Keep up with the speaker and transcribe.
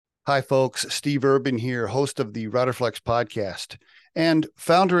Hi, folks. Steve Urban here, host of the Riderflex podcast and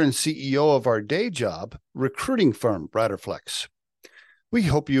founder and CEO of our day job recruiting firm, Riderflex. We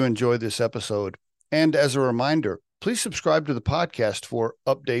hope you enjoy this episode. And as a reminder, please subscribe to the podcast for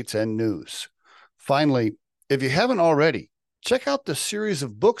updates and news. Finally, if you haven't already, check out the series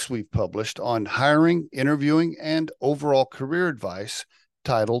of books we've published on hiring, interviewing, and overall career advice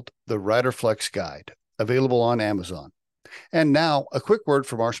titled The Riderflex Guide, available on Amazon. And now, a quick word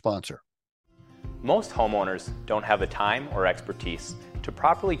from our sponsor. Most homeowners don't have the time or expertise to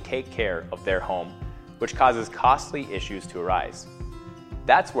properly take care of their home, which causes costly issues to arise.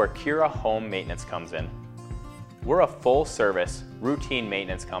 That's where Kira Home Maintenance comes in. We're a full-service, routine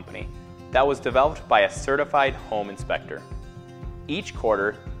maintenance company that was developed by a certified home inspector. Each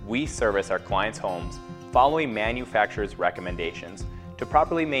quarter, we service our clients' homes following manufacturer's recommendations to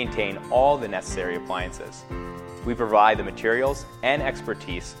properly maintain all the necessary appliances. We provide the materials and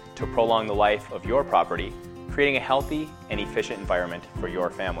expertise to prolong the life of your property, creating a healthy and efficient environment for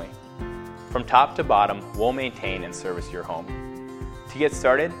your family. From top to bottom, we'll maintain and service your home. To get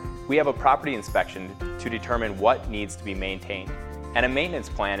started, we have a property inspection to determine what needs to be maintained, and a maintenance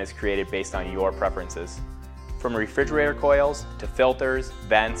plan is created based on your preferences. From refrigerator coils to filters,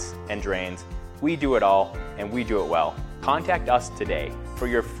 vents, and drains, we do it all, and we do it well. Contact us today for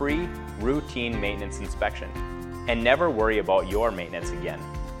your free routine maintenance inspection, and never worry about your maintenance again.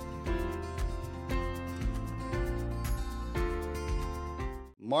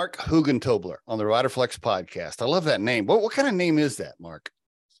 Mark Hugentobler on the Riderflex podcast. I love that name. What kind of name is that, Mark?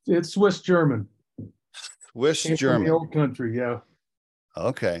 It's Swiss German. Swiss German. The old country, yeah.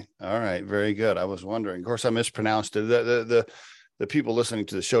 Okay. All right. Very good. I was wondering. Of course, I mispronounced it. The people listening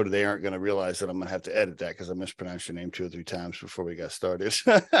to the show today aren't going to realize that I'm going to have to edit that because I mispronounced your name 2 or 3 times before we got started.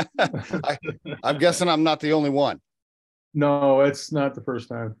 I'm guessing I'm not the only one. No, it's not the first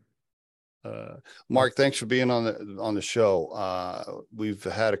time. Mark, thanks for being on the show. We've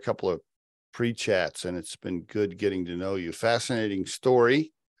had a couple of pre-chats and it's been good getting to know you. Fascinating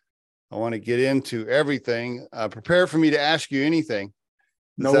story. I want to get into everything. Prepare for me to ask you anything.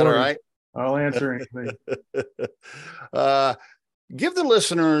 Is that all right? I'll answer anything. Give the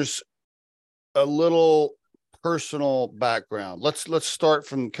listeners a little personal background. Let's start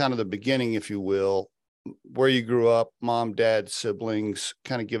from kind of the beginning, if you will. Where you grew up, mom, dad, siblings.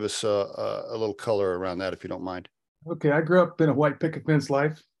 Kind of give us a little color around that, if you don't mind. Okay, I grew up in a white picket fence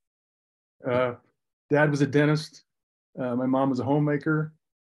life. Dad was a dentist. My mom was a homemaker.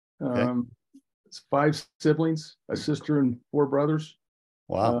 Okay. 5 siblings, a sister and 4 brothers.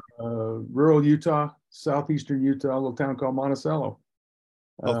 Wow. Rural Utah, southeastern Utah, a little town called Monticello.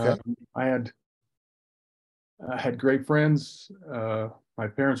 Okay. I had great friends. My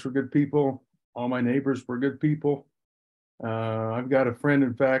parents were good people. All my neighbors were good people. I've got a friend,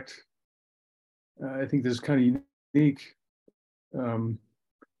 in fact, I think this is kind of unique.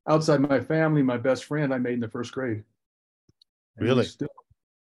 Outside my family, my best friend I made in the 1st grade. And Really?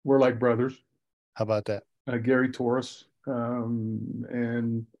 we're like brothers. How about that? Gary Torres.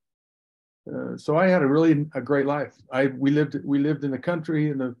 So I had a great life. We lived in the country,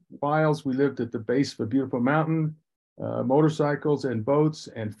 in the wilds. We lived at the base of a beautiful mountain, motorcycles and boats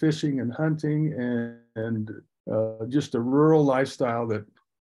and fishing and hunting and just a rural lifestyle that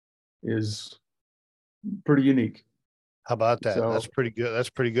is pretty unique. How about that? So, That's pretty good.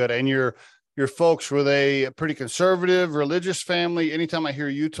 That's pretty good. And your folks, were they a pretty conservative, religious family? Anytime I hear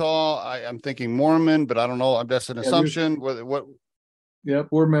Utah, I'm thinking Mormon, but I don't know. That's an assumption. What? Yep,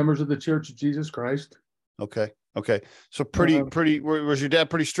 we're members of the Church of Jesus Christ. Okay. So pretty. Was your dad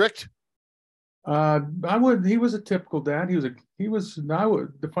pretty strict? He was a typical dad. I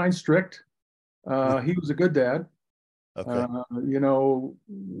would define strict. He was a good dad. Okay.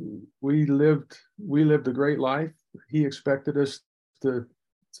 We lived a great life. He expected us to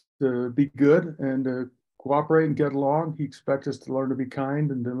be good and to cooperate and get along. He expected us to learn to be kind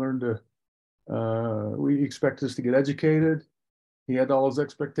and to learn to, we expect us to get educated. He had all those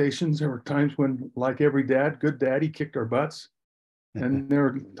expectations. There were times when, like every good dad, he kicked our butts. And there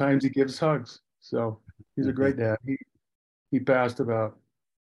were times he gives hugs. So he's a great dad. He passed about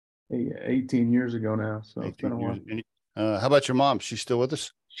 18 years ago now. So it's been a while. How about your mom? She's still with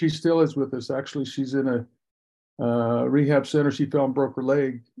us? She still is with us. Actually, she's in a rehab center. She fell and broke her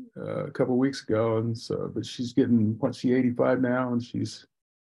leg a couple of weeks ago. And so, but she's she's 85 now and she's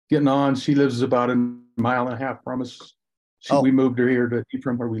getting on. She lives about a mile and a half from us. We moved her here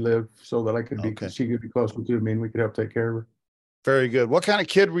from where we live so that she could be closer to me and we could help take care of her. Very good. What kind of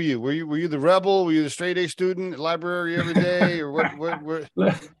kid were you? Were you the rebel? Were you the straight A student at library every day, or what?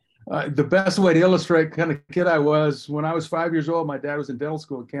 The best way to illustrate kind of kid I was, when I was 5 years old, my dad was in dental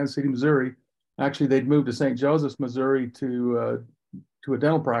school in Kansas City, Missouri. Actually, they'd moved to St. Joseph's, Missouri to a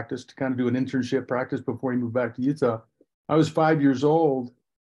dental practice to kind of do an internship practice before he moved back to Utah. I was 5 years old,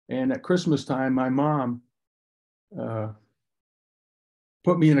 and at Christmas time, my mom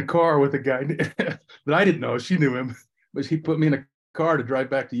put me in a car with a guy that I didn't know. She knew him, but she put me in a car to drive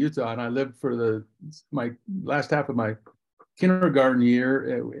back to Utah, and I lived for my last half of my kindergarten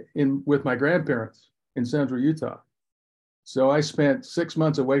year with my grandparents in central Utah. So I spent 6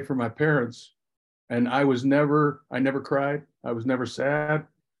 months away from my parents, and I never cried. I was never sad.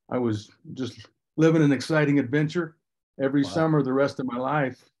 I was just living an exciting adventure. Every summer, the rest of my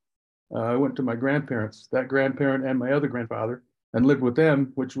life, I went to my grandparents, that grandparent and my other grandfather, and lived with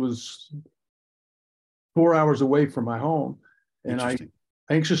them, which was 4 hours away from my home. And I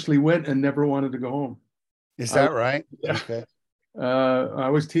anxiously went and never wanted to go home. Is that right? Yeah. Okay. I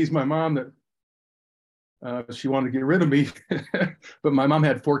always teased my mom that she wanted to get rid of me, but my mom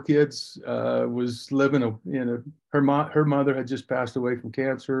had 4 kids, was living her mother had just passed away from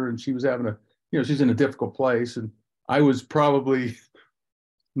cancer, and she was having she's in a difficult place, and I was probably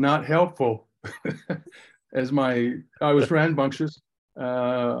not helpful I was rambunctious.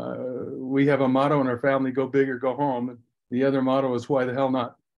 We have a motto in our family: go big or go home. And the other motto is why the hell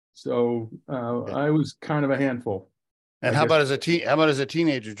not? So I was kind of a handful. And how about as a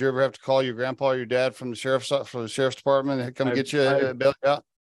teenager? Did you ever have to call your grandpa or your dad from the sheriff's department and come get you bailed out?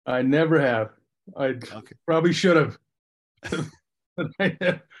 I never have. I probably should have.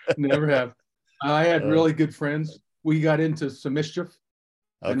 I never have. I had really good friends. We got into some mischief,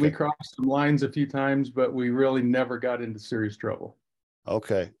 and we crossed some lines a few times, but we really never got into serious trouble.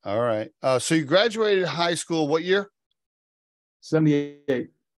 Okay. All right. So you graduated high school what year? 78.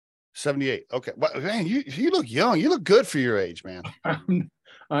 78. Okay. Well, man, you look young. You look good for your age, man.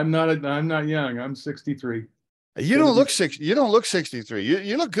 I'm not young. I'm 63. You don't look 63.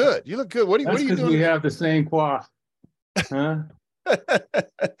 You look good. You look good. What are you doing? We have the same cloth. Huh?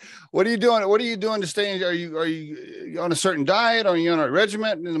 What are you doing? What are you doing to stay? Are you on a certain diet? Are you on a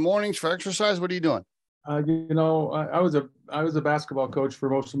regiment in the mornings for exercise? What are you doing? I was a basketball coach for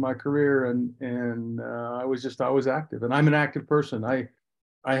most of my career, and I was just always active. And I'm an active person. I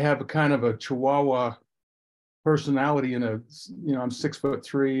have a kind of a Chihuahua personality, and I'm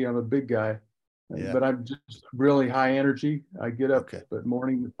 6'3". I'm a big guy, but I'm just really high energy. I get up at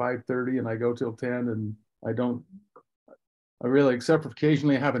morning at 5:30 and I go till 10, and I really, except for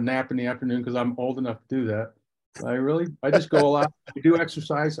occasionally have a nap in the afternoon because I'm old enough to do that. I just go a lot. I do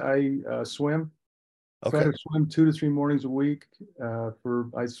exercise. I swim. Try to swim 2 to 3 mornings a week.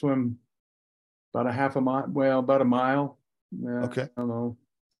 I swim about about a mile. I don't know.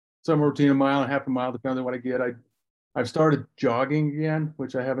 Somewhere between a mile and half a mile, depending on what I get. I've started jogging again,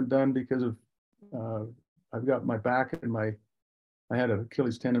 which I haven't done because of I've got my back and I had an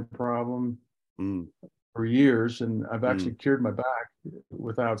Achilles tendon problem for years, and I've actually cured my back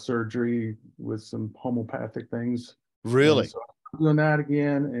without surgery with some homeopathic things. Really? So I'm doing that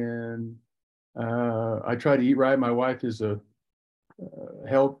again, and I try to eat right. My wife is a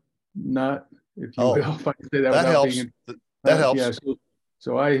health nut, if you will, if I can say that. That helps. That helps. Yeah.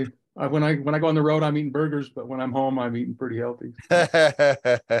 So I when I go on the road, I'm eating burgers, but when I'm home, I'm eating pretty healthy.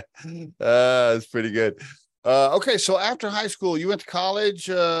 That's pretty good. Okay, so after high school, you went to college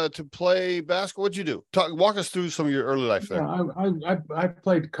to play basketball. What'd you do? Walk us through some of your early life there. Yeah, I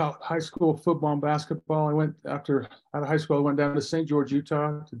played high school football and basketball. Out of high school, I went down to St. George,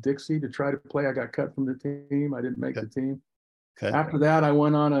 Utah, to Dixie to try to play. I got cut from the team. I didn't make the team. Okay. After that, I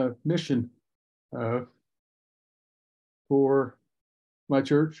went on a mission for my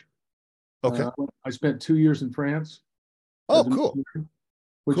church. Okay. I spent 2 years in France. Oh, cool.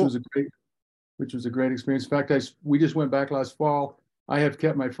 Which was a great experience. In fact, we just went back last fall. I have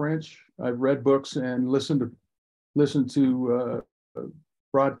kept my French. I've read books and listened to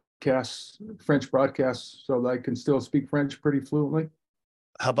French broadcasts, so that I can still speak French pretty fluently.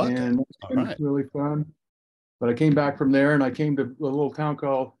 How about that? It's been really fun. But I came back from there, and I came to a little town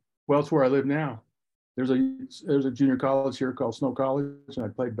called, it's where I live now. There's a junior college here called Snow College, and I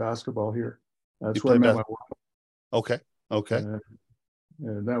played basketball here. That's where I met my wife. Okay.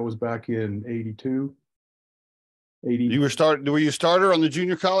 That was back in 82. Were you a starter on the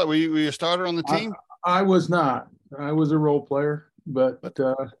junior college? Were you a starter on the team? I was not. I was a role player, but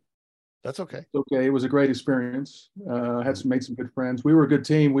that's okay. Okay. It was a great experience. I made some good friends. We were a good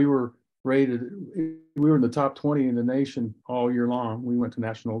team. We were in the top 20 in the nation all year long. We went to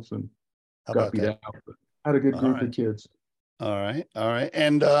nationals and got beat out. But had a good group of kids. All right.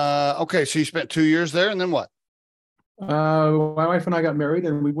 And so you spent 2 years there, and then what? My wife and I got married,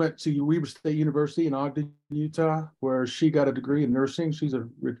 and we went to Weber State University in Ogden, Utah, where she got a degree in nursing. She's a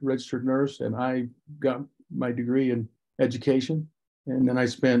registered nurse, and I got my degree in education. And then I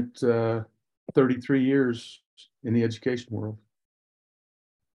spent 33 years in the education world.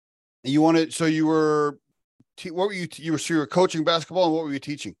 You wanted, so you were, what were you were coaching basketball, and what were you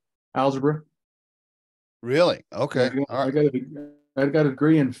teaching? Algebra. Really? Okay. I got a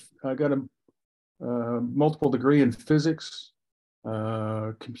degree in, I got a multiple degree in physics,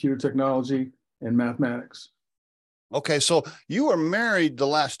 computer technology, and mathematics. Okay, so you were married the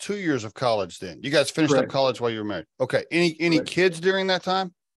last 2 years of college. Then you guys finished Correct. up college while you were married. Okay. Any kids during that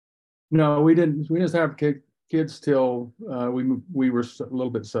time? No, we didn't. We didn't have kids till we were a little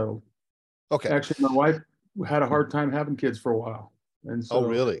bit settled. Okay. Actually, my wife had a hard time having kids for a while, and so. Oh,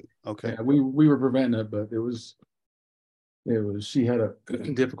 really? Okay. Yeah, we were preventing it, but it was she had a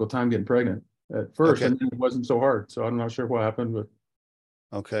difficult time getting pregnant at first, Okay. and it wasn't so hard. So I'm not sure what happened, but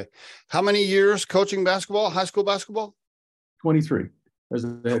Okay. How many years coaching basketball, high school basketball? 23 as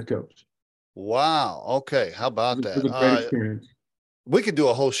the head coach. Wow. Okay. How about It was that? a great experience. We could do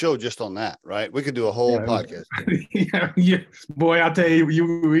a whole show just on that, right? We could do a whole podcast. Yeah. Boy, I'll tell you,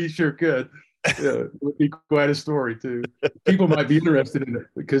 we sure could. Yeah, it would be quite a story too. People might be interested in it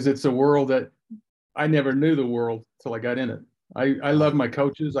because it's a world that I never knew the world till I got in it. I love my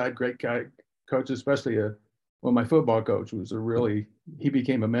coaches. I had great coaches, especially my football coach was he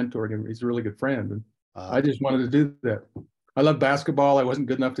became a mentor and he's a really good friend. And I just wanted to do that. I love basketball. I wasn't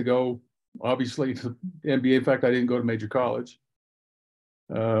good enough to go, obviously, to the NBA. In fact, I didn't go to major college.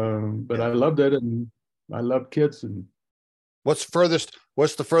 But I loved it, and I love kids. And what's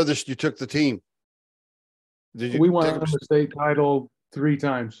the furthest you took the team? We won the state title 3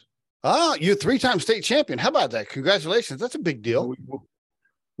 times. Oh, you're 3-time state champion. How about that? Congratulations. That's a big deal.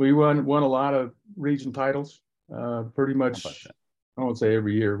 We won a lot of region titles, pretty much. I won't say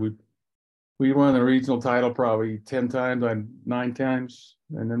every year. We won the regional title probably 10 times, 9 times,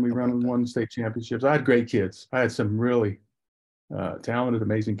 and then we won state championships. I had great kids. I had some really talented,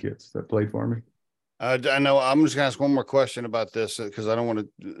 amazing kids that played for me. I know. I'm just going to ask one more question about this because I don't want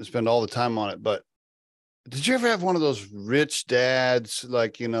to spend all the time on it. But did you ever have one of those rich dads,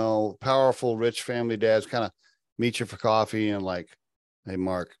 like, powerful, rich family dads, kind of meet you for coffee and like, hey,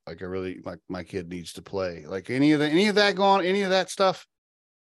 Mark, like, I really like my kid needs to play. Like any of that going, any of that stuff?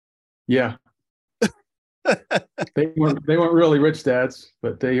 Yeah. They weren't really rich dads,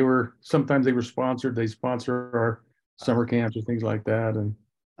 but sometimes they were sponsored. They sponsor our summer camps or things like that, and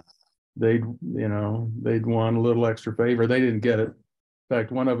they'd want a little extra favor. They didn't get it. In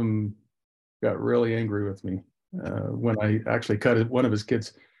fact, one of them got really angry with me when I actually cut it. One of his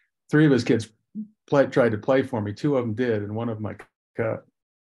kids, 3 of his kids tried to play for me. 2 of them did, and one of them I cut.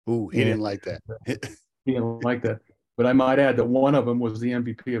 Ooh, he didn't like that. He didn't like that. But I might add that one of them was the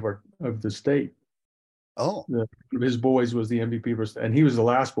MVP of the state. Oh, his boys was the MVP, and he was the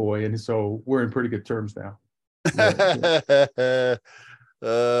last boy, and so we're in pretty good terms now. One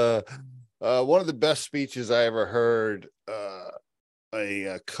of the best speeches I ever heard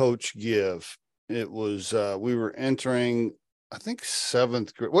a coach give. It was we were entering, I think,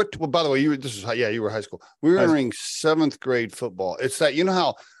 7th grade. Well, by the way, you were high school. We were entering 7th grade football. It's that you know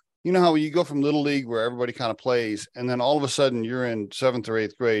how you go from little league where everybody kind of plays, and then all of a sudden you're in 7th or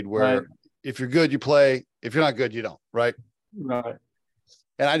 8th grade where if you're good, you play. If you're not good, you don't. Right. Right.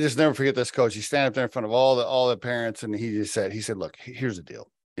 And I just never forget this coach. He stand up there in front of all the parents, and he said, look, here's the deal.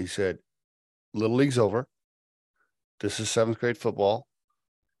 He said, little league's over. This is 7th grade football.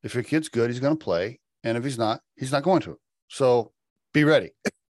 If your kid's good, he's going to play. And if he's not going to. So be ready.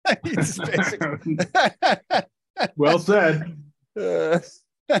 Well said.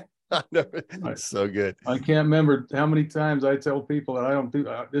 So good. I can't remember how many times I tell people that I don't do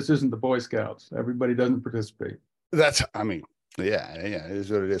this. Isn't the Boy Scouts. Everybody doesn't participate. Yeah, it is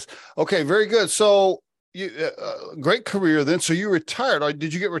what it is. Okay, very good. So you great career then. So you retired.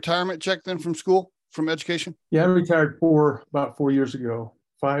 Did you get retirement check then from school, from education? Yeah, I retired about 4 years ago.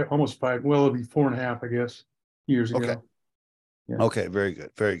 Almost 5. Well, it'll be 4.5, I guess, years ago. Okay. Yeah. Okay, very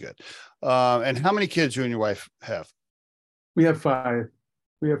good. Very good. And how many kids you and your wife have? We have 5.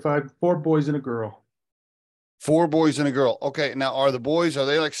 We have 4 boys and a girl. 4 boys and a girl. Okay. Now, are they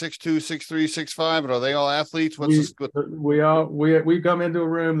like 6'2", 6'3", 6'5", and are they all athletes? We come into a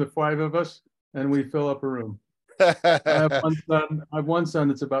room, the 5 of us, and we fill up a room. I have one son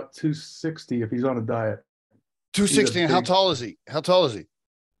that's about 260 if he's on a diet. 260. And how tall is he?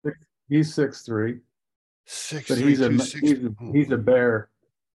 He's 6'3". 6'3", but he's a bear.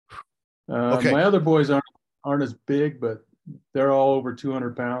 Okay. My other boys aren't as big, but they're all over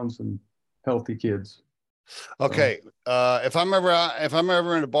 200 pounds and healthy kids. Okay. If I'm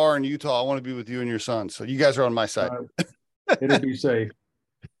ever in a bar in Utah, I want to be with you and your son. So you guys are on my side. It'll be safe.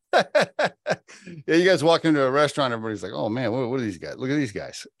 Yeah, you guys walk into a restaurant, everybody's like, "Oh man, what are these guys? Look at these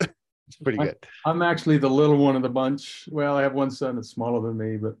guys." It's pretty good. I'm actually the little one of the bunch. Well, I have one son that's smaller than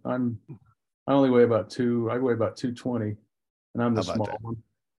me, but I only weigh about I weigh about 220, and I'm the small one.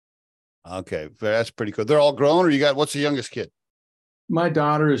 Okay, that's pretty cool. They're all grown, or what's the youngest kid? My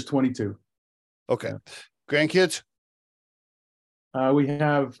daughter is 22. Okay. Yeah. Grandkids? We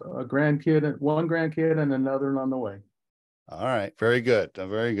have one grandkid and another on the way. All right. Very good.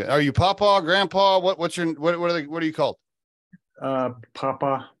 Very good. Are you Papa, Grandpa? What are you called?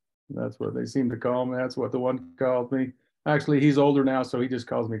 Papa. That's what they seem to call me. That's what the one called me. Actually, he's older now, so he just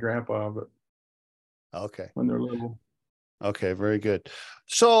calls me Grandpa, but okay. When they're little. Okay, very good.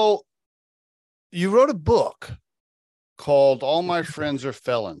 So you wrote a book called All My Friends Are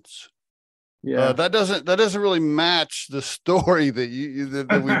Felons. Yeah. That doesn't really match the story that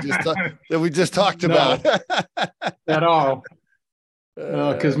we just talked about at all.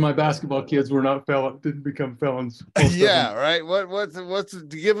 Because my basketball kids were not didn't become felons. Yeah, right.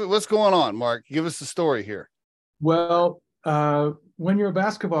 What's going on, Mark? Give us the story here. Well, when you're a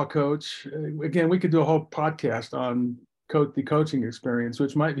basketball coach, again, we could do a whole podcast on the coaching experience,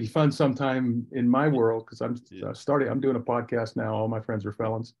 which might be fun sometime in my world, because I'm doing a podcast now. All my friends are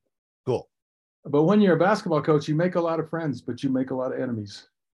felons. Cool. But when you're a basketball coach, you make a lot of friends, but you make a lot of enemies.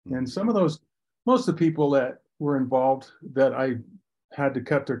 Mm-hmm. And most of the people that were involved that I had to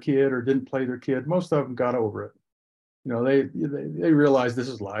cut their kid or didn't play their kid, most of them got over it. You know, they realize this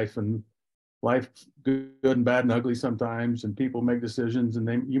is life, and life good and bad and ugly sometimes, and people make decisions,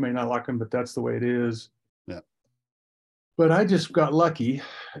 and you may not like them, but that's the way it is. Yeah. But I just got lucky,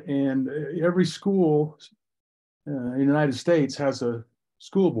 and every school in the United States has a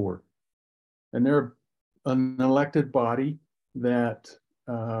school board, and they're an elected body that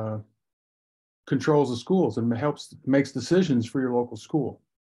controls the schools and makes decisions for your local school.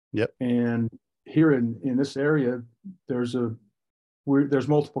 Yep. And here in this area, there's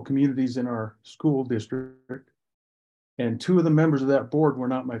multiple communities in our school district, and two of the members of that board were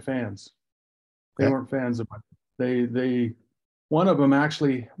not my fans. They weren't fans of mine. One of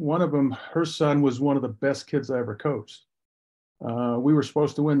them, her son was one of the best kids I ever coached. We were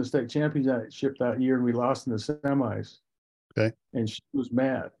supposed to win the state championship that year, and we lost in the semis. Okay. And she was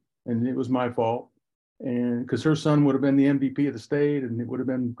mad, and it was my fault. And because her son would have been the MVP of the state, and it would have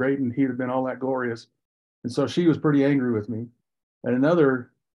been great, and he'd have been all that glorious. And so she was pretty angry with me. And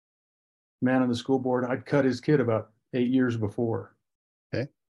another man on the school board, I'd cut his kid about 8 years before. Okay.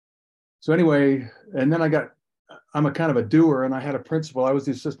 So anyway, and then I'm a kind of a doer, and I had a principal. I was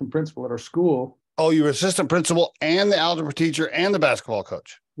the assistant principal at our school. Oh, you were assistant principal and the algebra teacher and the basketball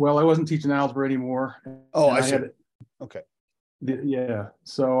coach. Well, I wasn't teaching algebra anymore. Oh, I see. Okay. Yeah.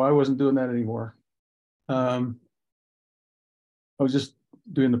 So I wasn't doing that anymore. I was just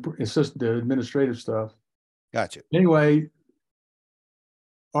doing the administrative stuff. Gotcha. Anyway,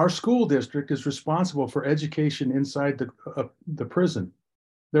 our school district is responsible for education inside the prison.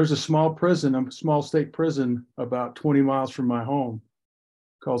 There's a small state prison about 20 miles from my home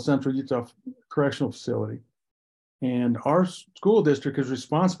called Central Utah Correctional Facility. And our school district is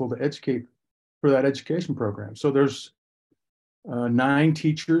responsible to educate for that education program. So there's 9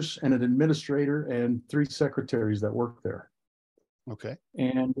 teachers and an administrator and 3 secretaries that work there. Okay.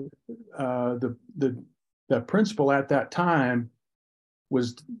 And the principal at that time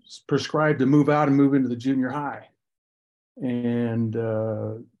was prescribed to move out and move into the junior high. And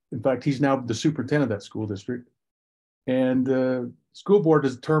in fact, he's now the superintendent of that school district. And the school board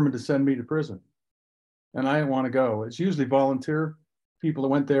is determined to send me to prison. And I didn't want to go. It's usually volunteer. People that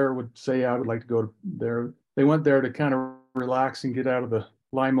went there would say, I would like to go there. They went there to kind of relax and get out of the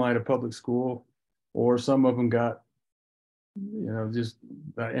limelight of public school. Or some of them got,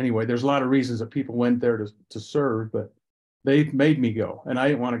 anyway, there's a lot of reasons that people went there to serve, but they made me go. And I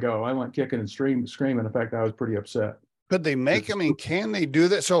didn't want to go. I went kicking and screaming. In fact, I was pretty upset. Could they can they do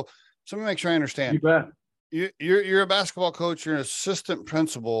that? So let me make sure I understand. You bet. You're a basketball coach, you're an assistant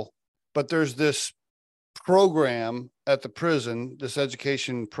principal, but there's this program at the prison, this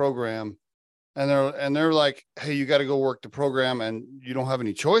education program, and they're like, hey, you got to go work the program, and you don't have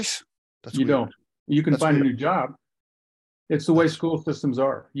any choice. You don't. You can find a new job. It's the way school systems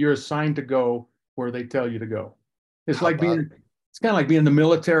are. You're assigned to go where they tell you to go. It's kind of like being in the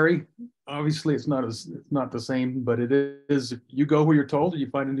military. Obviously, it's not the same, but it is. You go where you're told, or you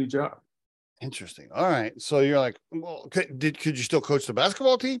find a new job. Interesting. All right. So you're like, well, could you still coach the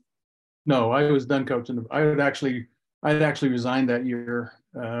basketball team? No, I was done coaching. I had actually resigned that year,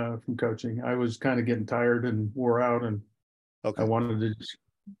 from coaching. I was kind of getting tired and wore out, and I wanted to just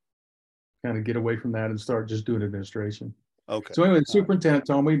kind of get away from that and start just doing administration. Okay. So anyway, the superintendent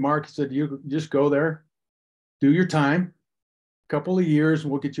told me, Mark said, you just go there, do your time, couple of years,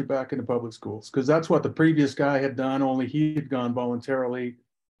 and we'll get you back into public schools. Because that's what the previous guy had done, only he had gone voluntarily.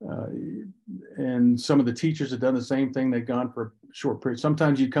 And some of the teachers had done the same thing. They'd gone for a short period.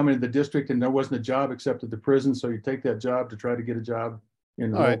 Sometimes you come into the district and there wasn't a job except at the prison. So you take that job to try to get a job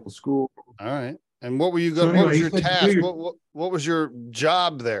in the local school. All right. And what were you going? What was your task? What was your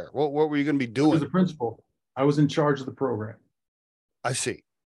job there? What were you going to be doing? I was the principal. I was in charge of the program. I see.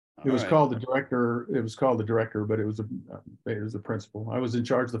 It was called the director. It was called the director, but it was the principal. I was in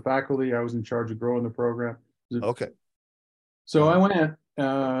charge of the faculty. I was in charge of growing the program. Okay. So I went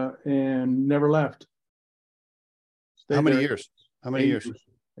and never left. How many years? How many years?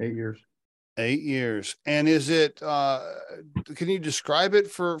 8 years. 8 years. And is it? Can you describe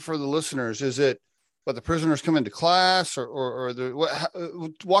it for the listeners? Is it what the prisoners come into class, or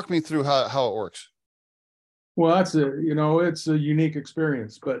walk me through how it works? Well, it's a unique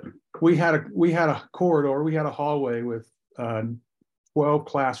experience, but we had a corridor, we had a hallway with 12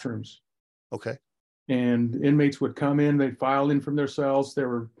 classrooms. Okay. And inmates would come in, they'd file in from their cells. There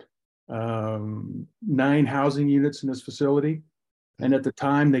were 9 housing units in this facility. And at the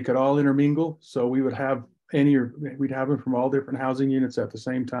time they could all intermingle. So we'd have them from all different housing units at the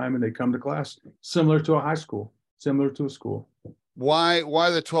same time, and they come to class, similar to a high school, similar to a school. Why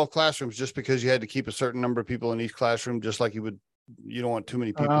the 12 classrooms? Just because you had to keep a certain number of people in each classroom, just like you don't want too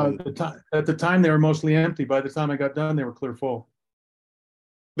many people. At the time, they were mostly empty. By the time I got done, they were clear full.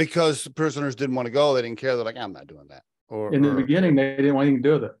 Because the prisoners didn't want to go. They didn't care. They're like, I'm not doing that. In the beginning, they didn't want anything to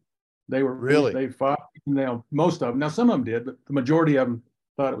do with it. They were really, they fought. Most of them. Now, some of them did, but the majority of them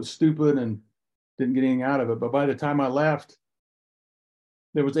thought it was stupid and didn't get anything out of it. But by the time I left,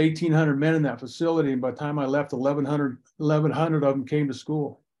 there was 1,800 men in that facility, and by the time I left, 1,100 of them came to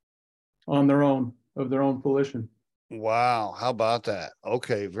school on their own, of their own volition. Wow, how about that?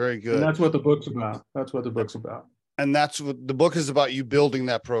 Okay, very good. And that's what the book's about. That's what the book's about. And that's what the book is about, you building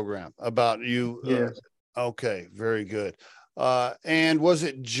that program, about you. Yes. Okay, very good. And was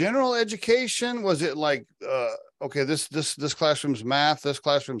it general education? Was it like, okay, this classroom's math, this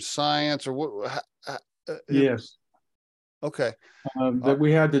classroom's science, or what? Yes. Okay. But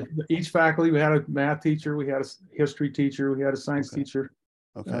we had each faculty, we had a math teacher, we had a history teacher, we had a science teacher.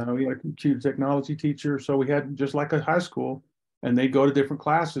 Okay. We had a computer technology teacher. So we had just like a high school, and they go to different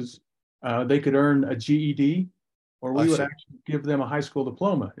classes. They could earn a GED, or we would actually give them a high school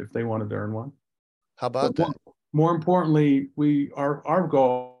diploma if they wanted to earn one. How about that? More importantly, our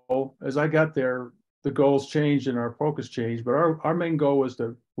goal, as I got there, the goals changed and our focus changed, but our main goal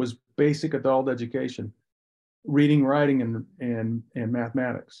was basic adult education, reading, writing, and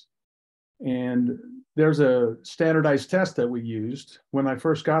mathematics. And there's a standardized test that we used. When I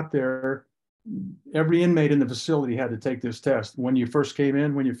first got there, every inmate in the facility had to take this test. When you first came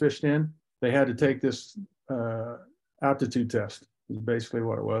in, when you fished in, they had to take this aptitude test, is basically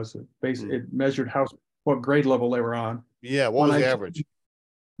what it was. It measured what grade level they were on. Yeah, what was the average?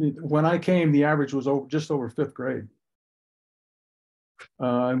 When I came, the average was just over 5th grade.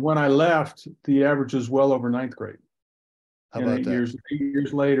 And when I left, the average was well over 9th grade. How about 8 that? 8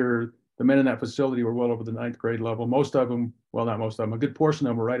 years later, the men in that facility were well over the 9th grade level. Most of them, well, not most of them, a good portion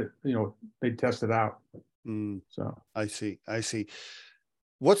of them were right at, they tested out. So I see.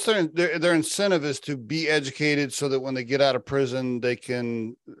 What's their incentive is to be educated so that when they get out of prison, they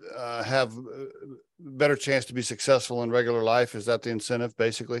can have a better chance to be successful in regular life. Is that the incentive,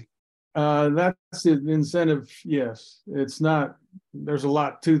 basically? That's the incentive. Yes, it's not, there's a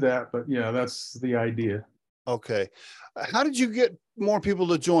lot to that, but yeah, that's the idea. Okay. How did you get more people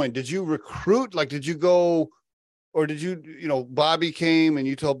to join? Did you recruit? Like, did you go, or did you, Bobby came and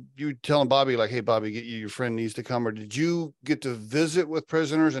you telling Bobby, like, hey, Bobby, your friend needs to come, or did you get to visit with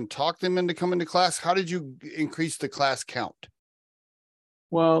prisoners and talk them into coming to class? How did you increase the class count?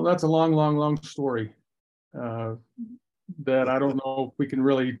 Well, that's a long story that I don't know if we can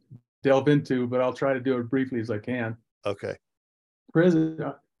really delve into, but I'll try to do it briefly as I can. Okay.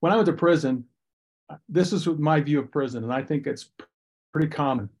 When I went to prison, this is my view of prison, and I think it's pretty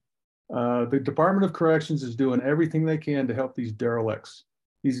common. The Department of Corrections is doing everything they can to help these derelicts.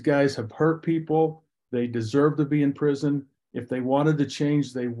 These guys have hurt people. They deserve to be in prison. If they wanted to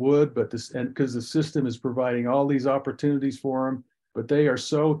change, they would, but because the system is providing all these opportunities for them, but they are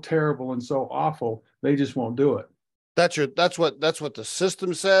so terrible and so awful, they just won't do it. That's what the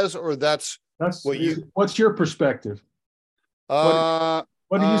system says, or what's your perspective? What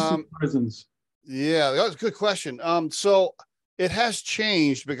do you see in prisons? Yeah, that's a good question. So It has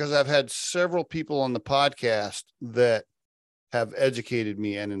changed because I've had several people on the podcast that have educated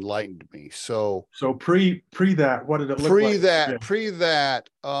me and enlightened me. So pre that, what did it look like? Pre that,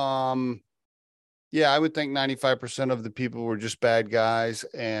 yeah, I would think 95% of the people were just bad guys,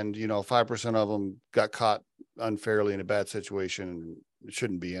 and 5% of them got caught unfairly in a bad situation and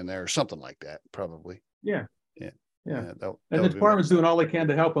shouldn't be in there, or something like that, probably. Yeah. And the department's doing all they can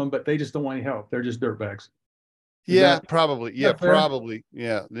to help them, but they just don't want any help. They're just dirtbags. Probably. Yeah, probably.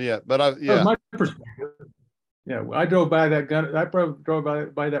 Yeah. But that was my perspective. Yeah, I drove by that gun. I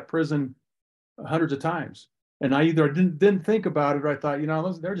drove by that prison hundreds of times, and I either didn't think about it, or I thought,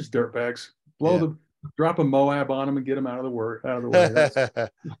 they're just dirtbags. Drop a Moab on them and get them out of the way.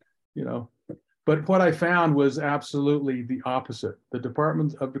 But what I found was absolutely the opposite. The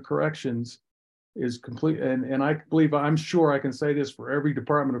Department of the Corrections is complete, and I'm sure I can say this for every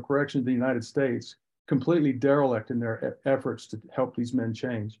Department of Corrections in the United States, completely derelict in their efforts to help these men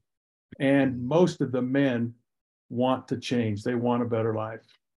change. And most of the men want to change. They want a better life.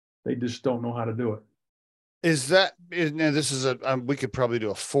 They just don't know how to do it. We could probably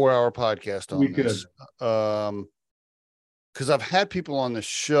do a 4-hour podcast on this. Because I've had people on the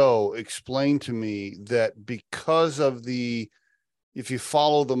show explain to me that because of if you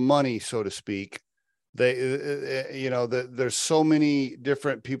follow the money, so to speak, there's so many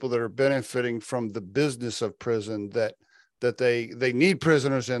different people that are benefiting from the business of prison that they need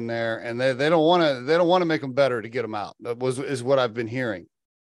prisoners in there, and they don't want to make them better to get them out. Is what I've been hearing.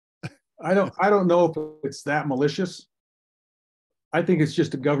 I don't know if it's that malicious. I think it's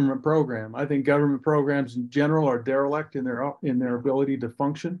just a government program. I think government programs in general are derelict in their ability to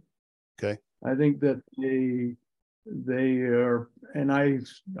function. Okay. I think that they are, and I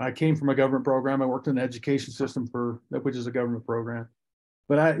came from a government program. I worked in the education system which is a government program.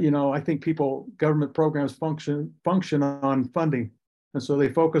 But I think government programs function on funding. And so they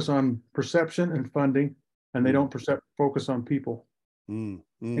focus on perception and funding, and they don't focus on people. And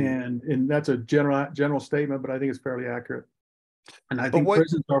that's a general statement, but I think it's fairly accurate. And I think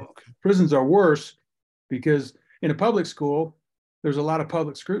prisons are worse because in a public school, there's a lot of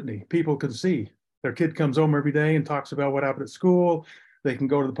public scrutiny. People can see their kid comes home every day and talks about what happened at school. They can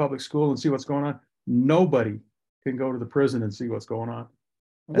go to the public school and see what's going on. Nobody can go to the prison and see what's going on.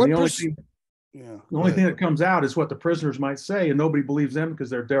 And the only thing that comes out is what the prisoners might say, and nobody believes them because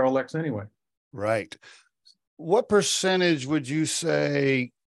they're derelicts anyway. Right. What percentage would you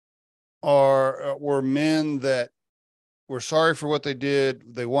say were men that were sorry for what they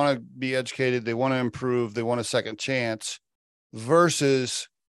did? They want to be educated. They want to improve. They want a second chance versus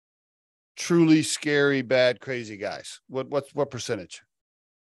truly scary, bad, crazy guys. What percentage?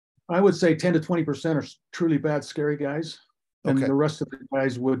 I would say 10 to 20% are truly bad, scary guys. And the rest of the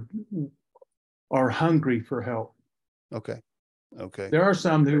guys are hungry for help. Okay. There are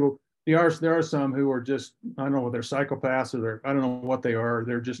some who are just, I don't know, they're psychopaths, or I don't know what they are.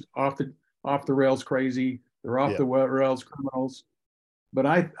 They're just off the rails crazy. They're off the rails criminals. But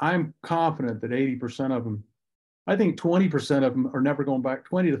I'm confident that 80% of them, I think 20% of them are never going back.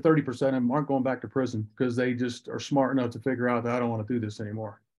 20 to 30% of them aren't going back to prison because they just are smart enough to figure out that I don't want to do this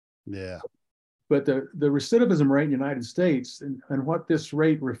anymore. Yeah. But the recidivism rate in the United States, and what this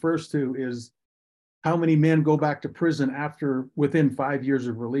rate refers to, is how many men go back to prison within 5 years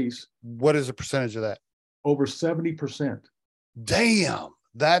of release. What is the percentage of that? Over 70%. Damn.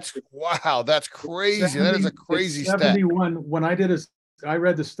 That's crazy. That is a crazy 71. Stat. When I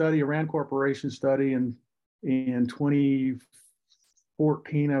read the study, a Rand Corporation study in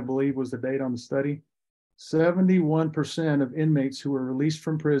 2014, I believe was the date on the study. 71% of inmates who were released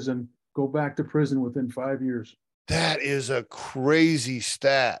from prison go back to prison within 5 years. That is a crazy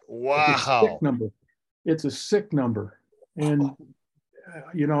stat. Wow. It's a sick number. It's a sick number. And,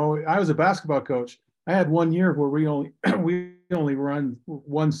 I was a basketball coach. I had 1 year where we only run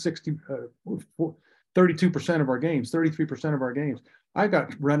 160, 32% of our games, 33% of our games. I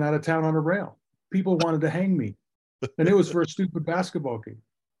got run out of town on a rail. People wanted to hang me. And it was for a stupid basketball game.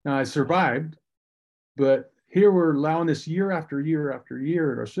 Now I survived, but here we're allowing this year after year after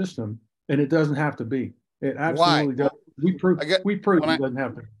year in our system, and it doesn't have to be. It absolutely does. We prove it doesn't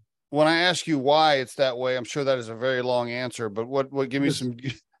have to. When I ask you why it's that way, I'm sure that is a very long answer, but what give me some,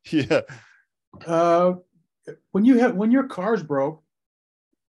 yeah. When your car's broke,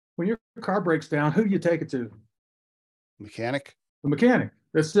 when your car breaks down, who do you take it to? Mechanic. The mechanic.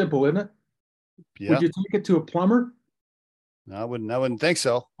 That's simple, isn't it? Yeah. Would you take it to a plumber? No, I wouldn't think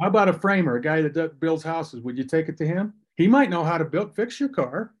so. How about a framer, a guy that builds houses? Would you take it to him? He might know how to fix your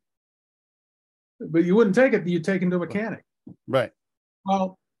car, but you wouldn't take it. You'd take him to a mechanic. Right.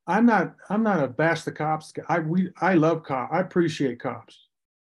 Well, I'm not a bash the cops. I love cops. I appreciate cops.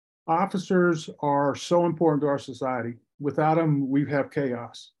 Officers are so important to our society. Without them, we have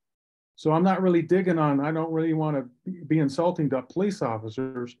chaos. So I'm not really digging on, I don't really want to be insulting to police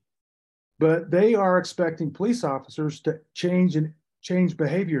officers, but they are expecting police officers to change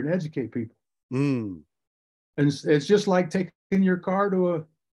behavior and educate people. Mm. And it's just like taking your car to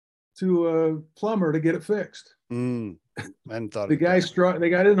a plumber to get it fixed. Mm. I hadn't thought The of guy that. the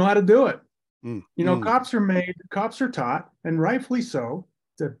guy didn't know how to do it. Mm. You know, Mm. cops are taught, and rightfully so,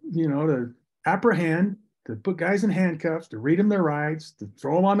 to apprehend, to put guys in handcuffs, to read them their rights, to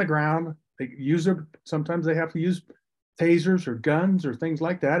throw them on the ground. Sometimes they have to use tasers or guns or things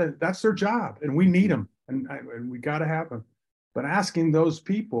like that. That's their job, and we need them, and we got to have them. But asking those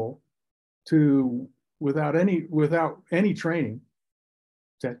people to, without any training,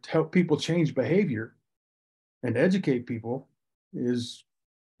 to help people change behavior and educate people is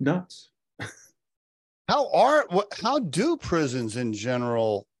nuts. How do prisons in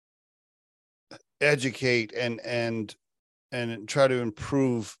general educate and try to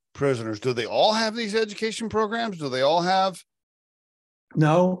improve prisoners? Do they all have these education programs? Do they all have?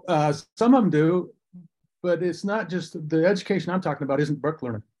 No, some of them do, but it's not just the education I'm talking about isn't book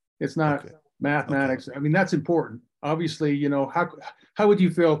learning. It's not mathematics. I mean, that's important. Obviously, how would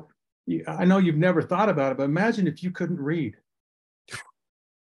you feel? I know you've never thought about it, but imagine if you couldn't read.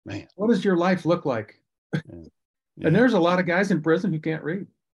 Man, what does your life look like? Yeah. And there's a lot of guys in prison who can't read.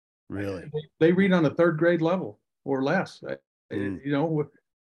 Really? They read on a third grade level or less.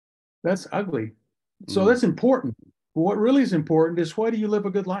 That's ugly. So that's important. But what really is important is, why do you live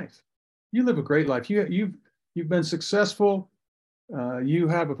a good life? You live a great life. You've been successful. You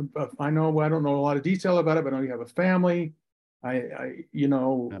have I don't know a lot of detail about it, but I know you have a family.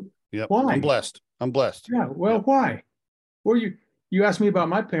 Yep. Why? I'm blessed. Yeah. Well, yep. Why? Well, you asked me about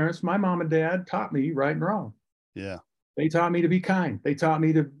my parents. My mom and dad taught me right and wrong. Yeah. They taught me to be kind. They taught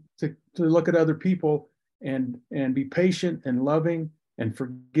me to look at other people and be patient and loving and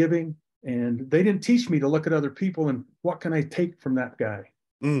forgiving. And they didn't teach me to look at other people and what can I take from that guy?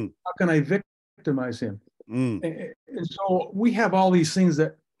 How can I victimize him? And so we have all these things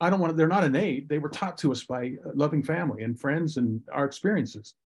that they're not innate. They were taught to us by loving family and friends and our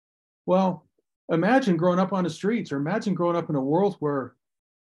experiences. Well, imagine growing up on the streets, or imagine growing up in a world where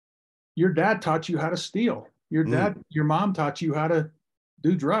your dad taught you how to steal. Your mom taught you how to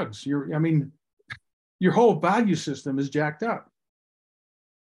do drugs. Your whole value system is jacked up.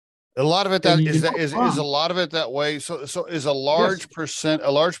 A lot of it is a lot of it that way. So is a large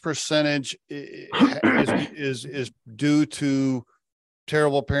percentage is due to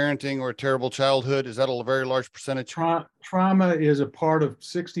terrible parenting or terrible childhood. Is that a very large percentage? Trauma is a part of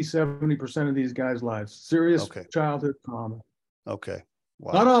 60-70% of these guys' lives. Serious childhood trauma. Okay.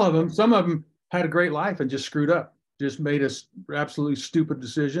 Wow. Not all of them. Some of them had a great life and just screwed up, just made a absolutely stupid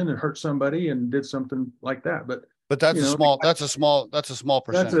decision and hurt somebody and did something like that. But that's a small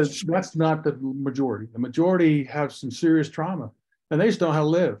percentage. That's not the majority. The majority have some serious trauma, and they just don't know how to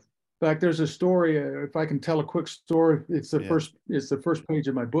live. In fact, there's a story. If I can tell a quick story, it's the first page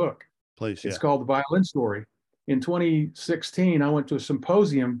of my book. Please. It's called The Violin Story. In 2016, I went to a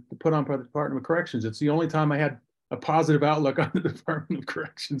symposium put on by the Department of Corrections. It's the only time I had a positive outlook on the Department of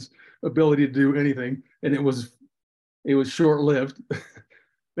Corrections' ability to do anything, and it was short-lived.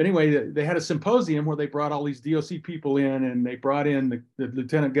 But anyway, they had a symposium where they brought all these DOC people in, and they brought in the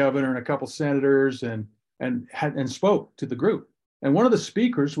lieutenant governor and a couple senators and spoke to the group. And one of the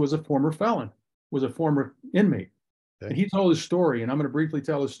speakers was a former felon, was a former inmate. Okay. And he told his story, and I'm going to briefly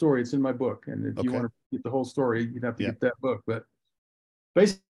tell his story. It's in my book. And if you want to get the whole story, you'd have to get that book. But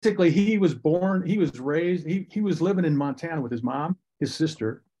basically, he was raised, he was living in Montana with his mom, his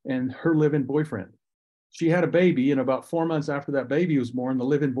sister, and her live-in boyfriend. She had a baby, and about 4 months after that baby was born, the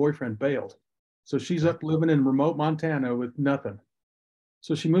live-in boyfriend bailed. So she's up living in remote Montana with nothing.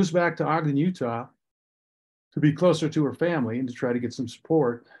 So she moves back to Ogden, Utah to be closer to her family and to try to get some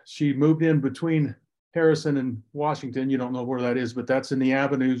support. She moved in between Harrison and Washington. You don't know where that is, but that's in the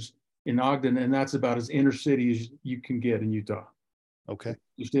avenues in Ogden, and that's about as inner city as you can get in Utah. Okay.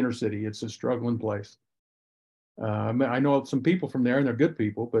 Just inner city. It's a struggling place. I know some people from there, and they're good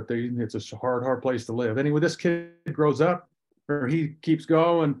people, but it's a hard place to live. Anyway, this kid grows up, or he keeps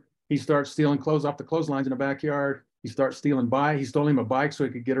going. He starts stealing clothes off the clotheslines in the backyard. He starts stealing bikes. He stole him a bike so he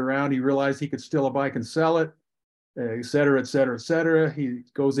could get around. He realized he could steal a bike and sell it, et cetera, et cetera, et cetera. He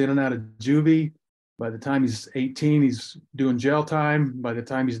goes in and out of juvie. By the time he's 18, he's doing jail time. By the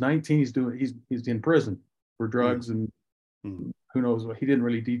time he's 19, he's in prison for drugs and who knows what. He didn't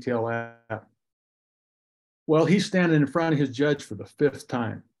really detail that. Well, he's standing in front of his judge for the 5th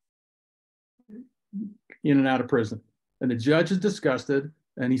time. in and out of prison. And the judge is disgusted.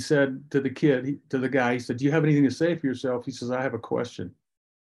 And he said to the kid, to the guy, he said, "Do you have anything to say for yourself?" He says, "I have a question."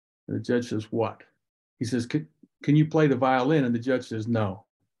 And the judge says, "What?" He says, "Can you play the violin?" And the judge says, "No."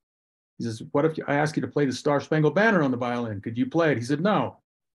 He says, "What if I ask you to play the Star Spangled Banner on the violin? Could you play it?" He said, "No."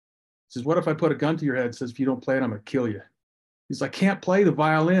 He says, "What if I put a gun to your head and says, if you don't play it, I'm going to kill you?" He says, "I can't play the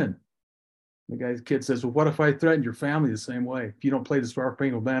violin." The kid says, "Well, what if I threaten your family the same way? If you don't play the Star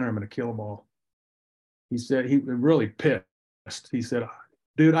Spangled Banner, I'm going to kill them all." He said, he was really pissed. He said,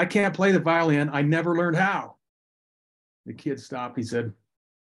 "Dude, I can't play the violin. I never learned how." The kid stopped. He said,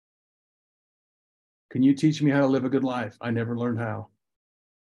 "Can you teach me how to live a good life? I never learned how."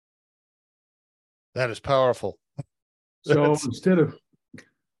 That is powerful. So instead of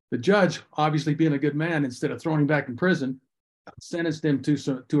the judge, obviously being a good man, instead of throwing him back in prison, sentenced him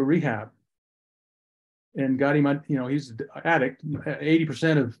to a rehab and got him, he's an addict.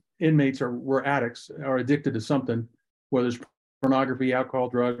 80% of inmates were addicts, are addicted to something, whether it's pornography, alcohol,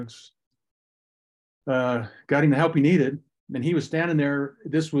 drugs. Got him the help he needed. And he was standing there.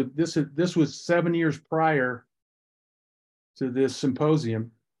 This was 7 years prior to this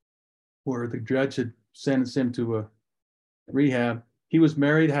symposium where the judge had sentenced him to a rehab. He was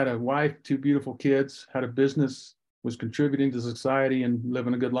married, had a wife, 2 beautiful kids, had a business, was contributing to society and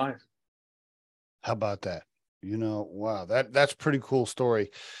living a good life. How about that? Wow, that's a pretty cool story.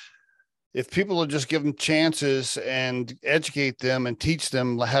 If people will just give them chances and educate them and teach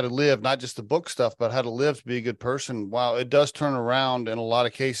them how to live, not just the book stuff, but how to live to be a good person, wow, it does turn around in a lot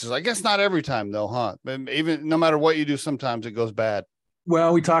of cases. I guess not every time though, huh? Even no matter what you do, sometimes it goes bad.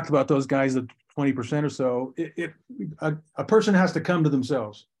 Well, we talked about those guys, the 20% or so. A person has to come to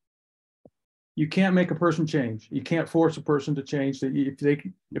themselves. You can't make a person change. You can't force a person to change.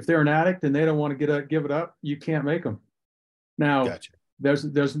 If they're an addict and they don't want to give it up, you can't make them. Now, Gotcha.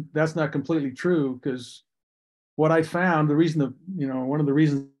 That's not completely true, because what I found, one of the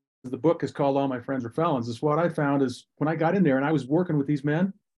reasons the book is called All My Friends Are Felons, is what I found is when I got in there and I was working with these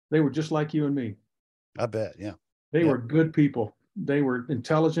men, they were just like you and me. I bet. Yeah. They were good people. They were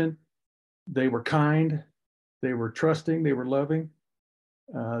intelligent. They were kind. They were trusting. They were loving.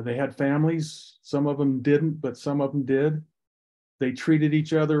 They had families. Some of them didn't, but some of them did. They treated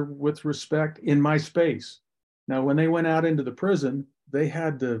each other with respect in my space. Now, when they went out into the prison, they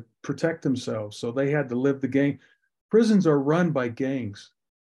had to protect themselves. So they had to live the game. Prisons are run by gangs.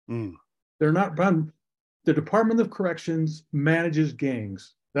 Mm. They're not run. The Department of Corrections manages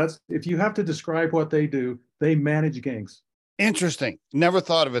gangs. If you have to describe what they do, they manage gangs. Interesting. Never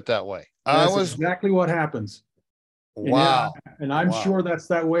thought of it that way. That's exactly what happens. Wow. And I'm sure that's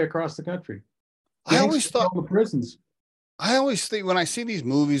that way across the country. I always thought the prisons. I always think when I see these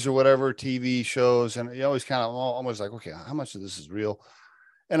movies or whatever, TV shows, and you always kind of almost like, okay, how much of this is real?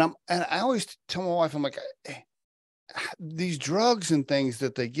 And I always tell my wife, I'm like, hey, these drugs and things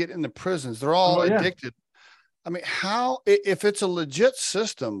that they get in the prisons, they're all addicted. I mean, if it's a legit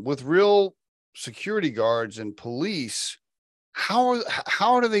system with real security guards and police,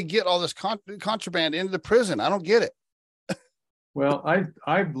 how do they get all this contraband into the prison? I don't get it. Well,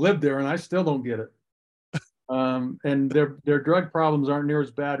 I've lived there and I still don't get it. And their drug problems aren't near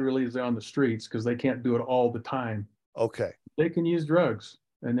as bad really as they're on the streets, because they can't do it all the time. Okay. They can use drugs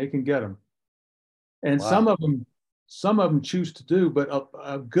and they can get them. And Wow. some of them choose to do, but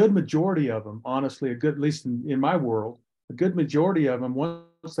a good majority of them, honestly, at least in my world, a good majority of them,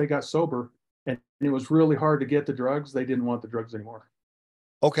 once they got sober and it was really hard to get the drugs, they didn't want the drugs anymore.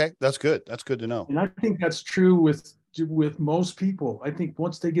 Okay. That's good. That's good to know. And I think that's true with most people. I think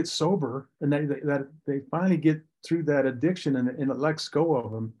once they get sober and they finally get through that addiction and it lets go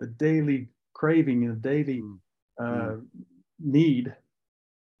of them, the daily craving and the daily need,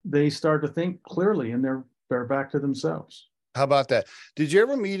 they start to think clearly and they're back to themselves. How about that? Did you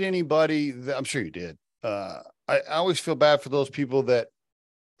ever meet anybody I'm sure you did. I always feel bad for those people that,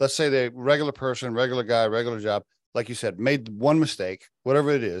 let's say they're regular person, regular guy, regular job, like you said, made one mistake,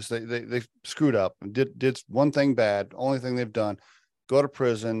 whatever it is, they screwed up and did one thing bad, only thing they've done, go to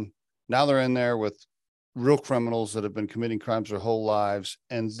prison. Now they're in there with real criminals that have been committing crimes their whole lives.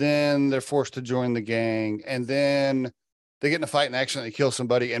 And then they're forced to join the gang. And then they get in a fight and accidentally kill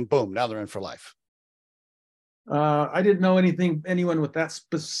somebody and boom, now they're in for life. I didn't know anyone with that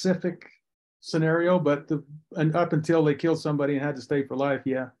specific scenario, but up until they killed somebody and had to stay for life.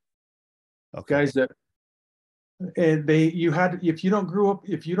 Yeah. Okay. Guys that, and if you don't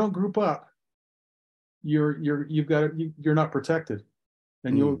group up, you're not protected,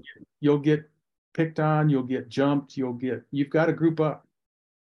 and you'll get picked on, you'll get jumped, you've got to group up,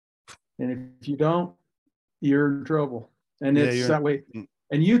 and if you don't, you're in trouble. And it's that way.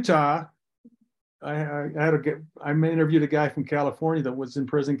 In Utah, I interviewed a guy from California that was in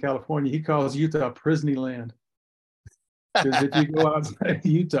prison in California. He calls Utah prisony land. Because if you go outside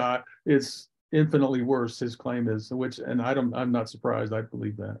Utah, it's infinitely worse, his claim is, and I'm not surprised. I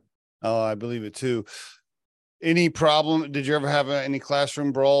believe that. Oh, I believe it too. Any problem? Did you ever have any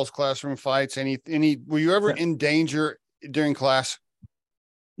classroom brawls, classroom fights? Were you ever in danger during class?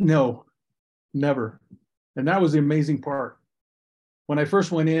 No, never. And that was the amazing part. When I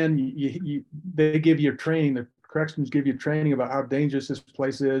first went in, they give you training. The corrections give you training about how dangerous this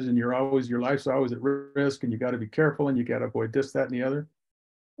place is, and your life's always at risk, and you got to be careful, and you got to avoid this, that, and the other.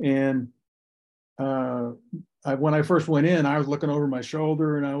 And when I first went in, I was looking over my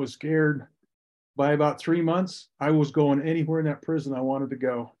shoulder, and I was scared. By about 3 months, I was going anywhere in that prison I wanted to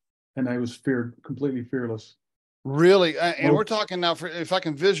go, and I was completely fearless. Really? And we're talking now, if I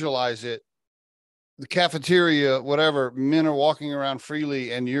can visualize it, the cafeteria, whatever, men are walking around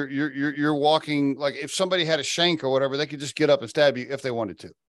freely, and you're walking, like if somebody had a shank or whatever, they could just get up and stab you if they wanted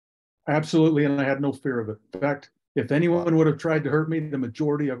to. Absolutely, and I had no fear of it. In fact, if anyone would have tried to hurt me, the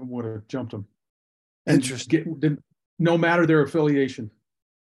majority of them would have jumped them. Interesting. No matter their affiliation.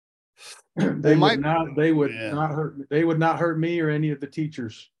 They would not hurt me. They would not hurt me or any of the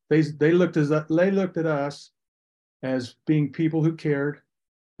teachers. They looked at us as being people who cared,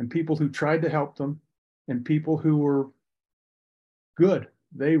 and people who tried to help them, and people who were good.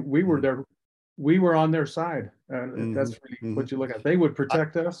 We were on their side. That's really what you look at. They would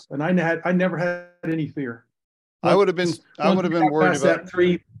protect us, and I never had any fear. I would have been worried about that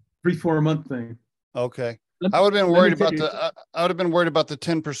 3-4 month thing. Okay. I would have been worried about the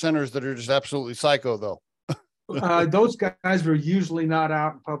 10%ers that are just absolutely psycho, though. Those guys were usually not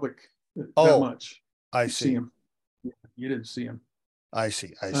out in public that much. I see them. You didn't see them. I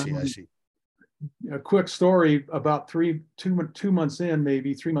see. A quick story about 2 months in,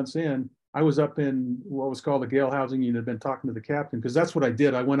 maybe 3 months in, I was up in what was called the Gale Housing Unit. I'd been talking to the captain, because that's what I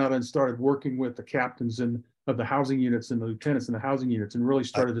did. I went out and started working with the captains of the housing units and the lieutenants in the housing units, and really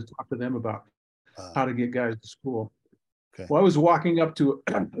started to talk to them about how to get guys to school. Okay. Well, I was walking up to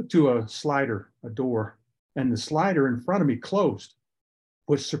a slider, a door, and the slider in front of me closed,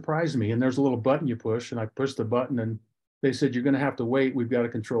 which surprised me. And there's a little button you push, and I pushed the button, and they said, "You're going to have to wait. We've got a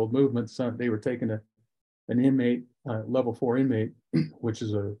controlled movement." So they were taking an inmate, level 4 inmate, which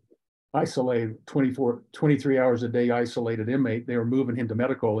is a isolated 23 hours a day isolated inmate. They were moving him to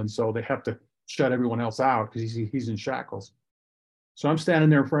medical, and so they have to shut everyone else out because he's in shackles. So I'm standing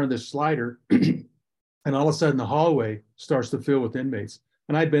there in front of this slider, and all of a sudden the hallway starts to fill with inmates.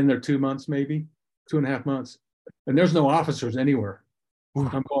 And I'd been there 2 months, maybe 2.5 months, and there's no officers anywhere.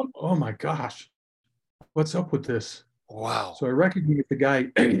 I'm going, oh my gosh, what's up with this? Wow. So I recognized the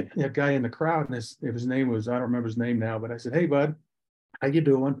guy in the crowd, and his name was, I don't remember his name now, but I said, "Hey bud, how you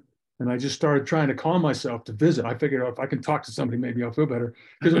doing?" And I just started trying to calm myself to visit. I figured if I can talk to somebody, maybe I'll feel better,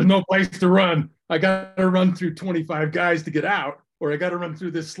 because there's no place to run. I got to run through 25 guys to get out, or I got to run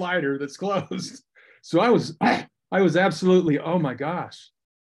through this slider that's closed. So I was absolutely, oh my gosh.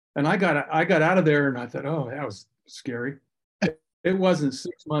 And I got out of there, and I thought, oh, that was scary. It wasn't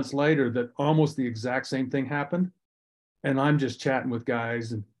 6 months later that almost the exact same thing happened. And I'm just chatting with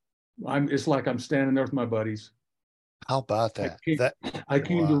guys, and it's like I'm standing there with my buddies. How about that? I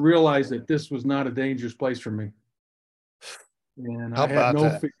came to realize that this was not a dangerous place for me. And I had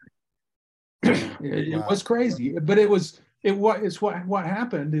no fear. It was crazy, but what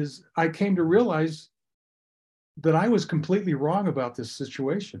happened is I came to realize that I was completely wrong about this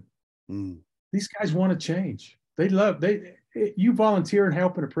situation. These guys want to change. You volunteer and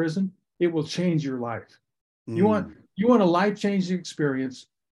help in a prison, it will change your life. You want a life-changing experience,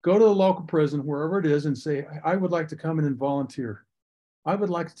 go to the local prison, wherever it is, and say, "I would like to come in and volunteer. I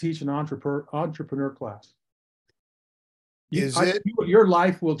would like to teach an entrepreneur class." Your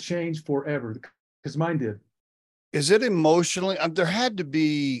life will change forever, because mine did. Is it emotionally? There had to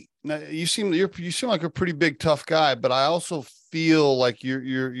be. You seem like a pretty big, tough guy, but I also feel like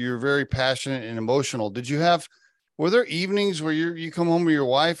you're very passionate and emotional. Were there evenings where you come home with your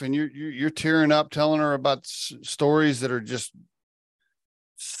wife and you're tearing up, telling her about stories that are just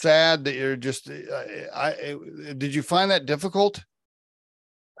sad, that you're just? Did you find that difficult?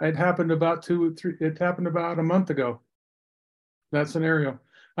 It happened about a month ago. That scenario.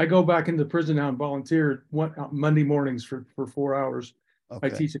 I go back into prison now and volunteer Monday mornings for 4 hours. Okay. I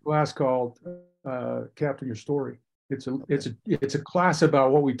teach a class called Captain Your Story. It's a class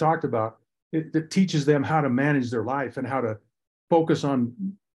about what we talked about. It teaches them how to manage their life and how to focus on,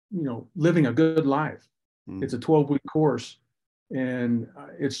 living a good life. It's a 12-week course, and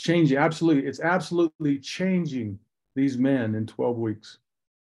it's changing. It's absolutely changing these men in 12 weeks.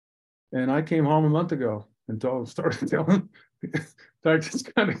 And I came home a month ago and started telling,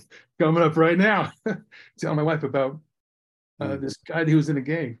 just kind of coming up right now, telling my wife about this guy who was in a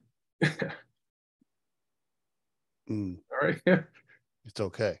gang. All right. It's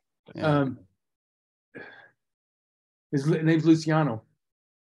okay. Yeah. His name's Luciano,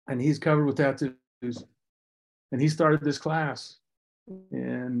 and he's covered with tattoos. And he started this class,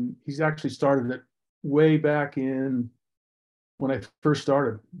 and he's actually started it way back in when I first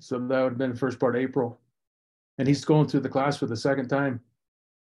started. So that would have been the first part of April. And he's going through the class for the second time.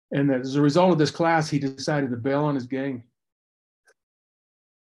 And as a result of this class, he decided to bail on his gang.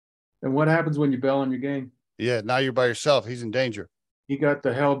 And what happens when you bail on your gang? Yeah, now you're by yourself. He's in danger. He got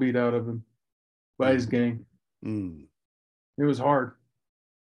the hell beat out of him by his gang. It was hard.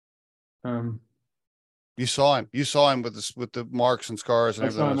 You saw him. You saw him with the marks and scars and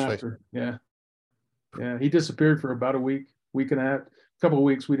everything on his face. Yeah. Yeah. He disappeared for about a week and a half, a couple of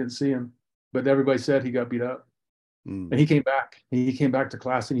weeks. We didn't see him, but everybody said he got beat up. And he came back. He came back to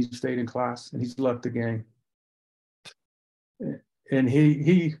class, and he stayed in class, and he's left the gang. And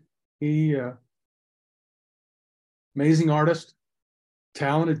he amazing artist,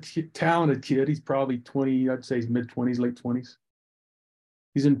 talented kid. He's probably 20. I'd say he's mid-20s, late 20s.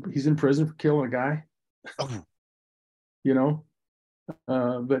 He's in prison for killing a guy. Oh. You know,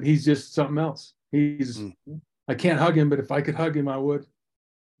 but he's just something else. I can't hug him, but if I could hug him, I would.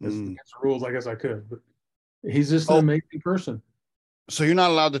 Against the rules, I guess I could. But he's just an amazing person. So you're not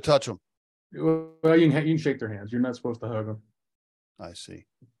allowed to touch him? Well, you can shake their hands. You're not supposed to hug them. I see.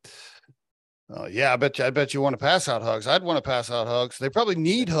 Yeah, I bet you want to pass out hugs. I'd want to pass out hugs. They probably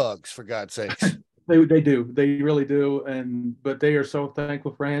need hugs, for God's sakes. They do. They really do. But they are so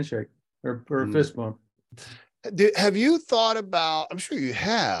thankful for a handshake or a fist bump. Have you thought about, I'm sure you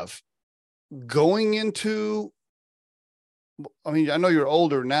have, going into, I mean, I know you're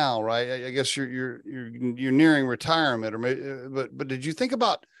older now, right? I guess you're nearing retirement, or maybe, but did you think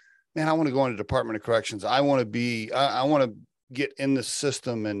about, man, I want to go into Department of Corrections. I want to get in the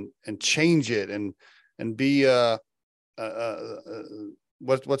system and change it and be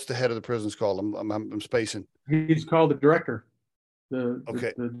what's the head of the prisons called? I'm spacing. He's called the director. The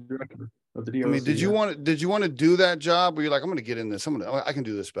director of the DOC. I mean, did you want to do that job where you're like, I'm going to get in this. I can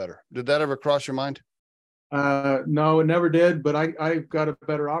do this better. Did that ever cross your mind? No, it never did, but I got a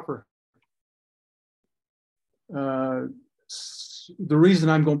better offer. This is the reason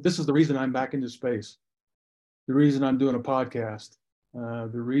I'm back into space. The reason I'm doing a podcast. The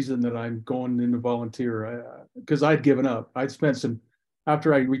reason that I'm going into volunteer, because I'd given up.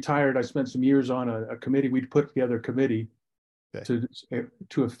 After I retired, I spent some years on a committee. We'd put together a committee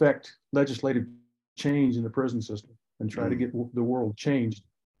to affect legislative change in the prison system and try to get the world changed.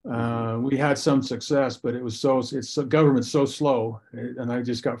 We had some success, but government's so slow, and I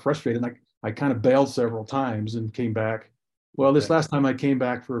just got frustrated. And I kind of bailed several times and came back. Well, this last time I came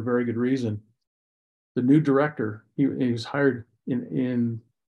back for a very good reason. The new director, he was hired in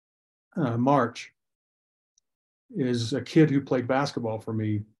March, is a kid who played basketball for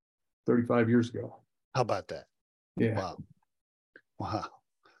me 35 years ago. How about that? Yeah. Wow.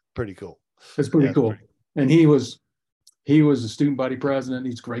 Pretty cool. It's pretty cool. And he was a student body president.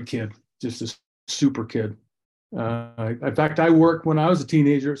 He's a great kid, just a super kid. In fact, I worked when I was a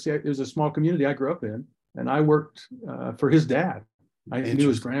teenager. See, it was a small community I grew up in, and I worked for his dad. I knew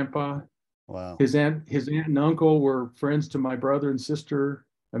his grandpa. Wow. His aunt and uncle were friends to my brother and sister.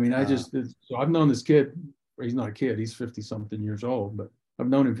 I mean, so I've known this kid. He's not a kid. He's 50-something years old, but I've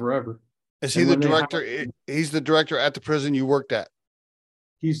known him forever. Is he the director? He's the director at the prison you worked at?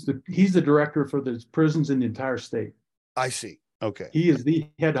 He's the director for the prisons in the entire state. I see. Okay. He is the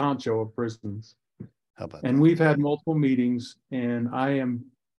head honcho of prisons. How about and that? We've had multiple meetings, and I am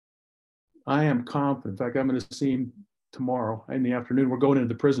confident. In fact, I'm going to see him tomorrow in the afternoon. We're going into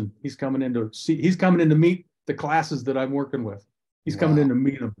the prison. He's coming in to meet the classes that I'm working with. He's coming in to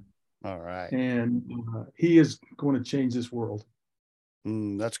meet them. All right. And he is going to change this world.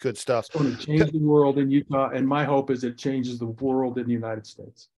 That's good stuff. It's going to change the world in Utah, and my hope is it changes the world in the United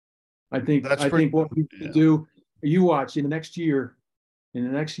States. I think what we do, you watch in the next year,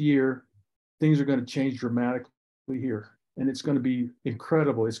 things are going to change dramatically here, and it's going to be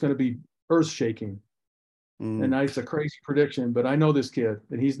incredible. It's going to be earth-shaking. And it's a crazy prediction, but I know this kid,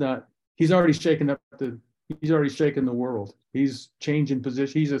 and he's already shaken the world. He's changing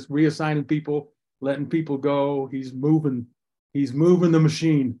position. He's just reassigning people, letting people go. He's moving the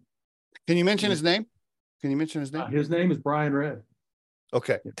machine. Can you mention his name? His name is Brian Red.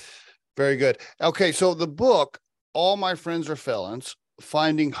 Okay. Very good. Okay. So the book, All My Friends Are Felons,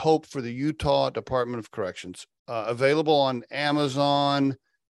 Finding Hope for the Utah Department of Corrections, available on Amazon.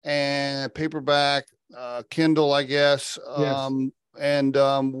 and paperback, Kindle, I guess. Yes. And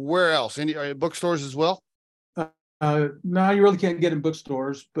where else? Any bookstores as well? No, you really can't get in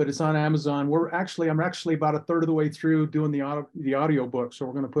bookstores, but it's on Amazon. I'm actually about a third of the way through doing the audio book, so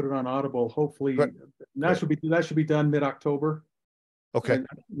we're going to put it on Audible. Hopefully, Great. that should be done mid-October. Okay. And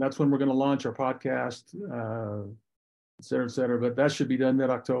that's when we're going to launch our podcast, et cetera, et cetera. But that should be done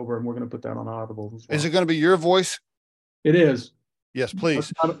mid-October, and we're going to put that on Audible as well. Is it going to be your voice? It is. Yes,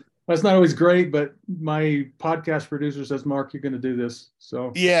 please. That's not always great, but my podcast producer says, Mark, you're going to do this.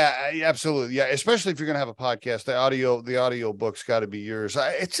 So yeah, absolutely. Yeah. Especially if you're going to have a podcast, the audio book's got to be yours.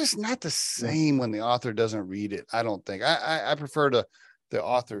 It's just not the same when the author doesn't read it. I don't think I prefer the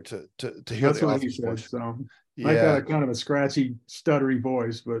author to hear that's the what author's he said. voice. So Yeah. I've got a kind of a scratchy, stuttery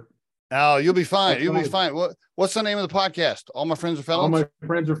voice, but Oh, you'll be fine. You'll be fine. What's the name of the podcast? All My Friends Are Felons? All My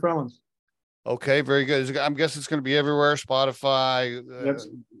Friends Are Felons. Okay, very good. I'm guessing it's going to be everywhere. Spotify. That's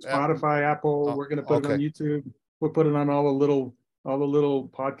Spotify, Apple. We're going to put it on YouTube. We'll put it on all the little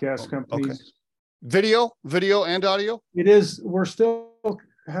podcast companies. Okay. Video and audio. It is. We're still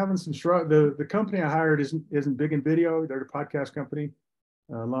having some struggle. The company I hired isn't big in video. They're a podcast company,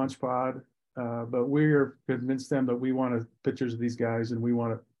 LaunchPod. But we're convinced them that we want pictures of these guys, and we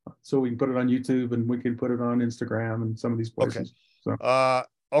want it so we can put it on YouTube and we can put it on Instagram and some of these places. Okay. So.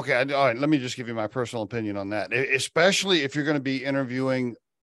 Okay. All right. Let me just give you my personal opinion on that, especially if you're going to be interviewing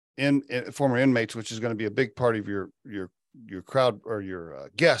former inmates, which is going to be a big part of your crowd or your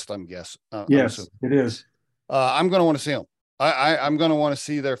guest, yes, it is. I'm going to want to see them. I'm going to want to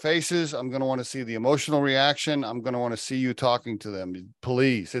see their faces. I'm going to want to see the emotional reaction. I'm going to want to see you talking to them.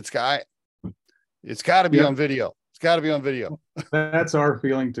 Please. It's got to be on video. It's got to be on video. That's our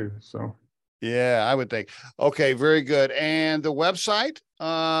feeling too. So. Yeah, I would think. Okay, very good. And the website,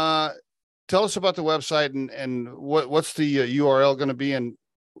 tell us about the website and what's the URL going to be and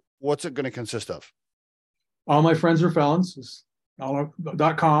what's it going to consist of? All My Friends Are Felons,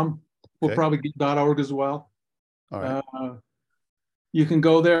 .com. We'll probably get .org as well. All right. You can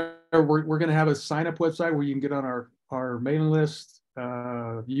go there. We're going to have a sign-up website where you can get on our mailing list.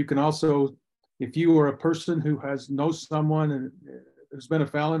 You can also, if you are a person who knows someone and who's been a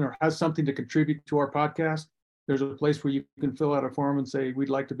felon or has something to contribute to our podcast, there's a place where you can fill out a form and say, we'd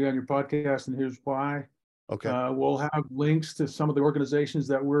like to be on your podcast and here's why. Okay. We'll have links to some of the organizations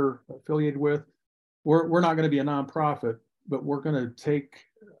that we're affiliated with. We're not going to be a nonprofit, but we're going to take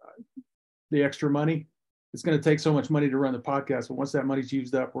the extra money. It's going to take so much money to run the podcast, but once that money's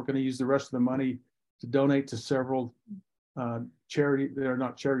used up, we're going to use the rest of the money to donate to several charities. They're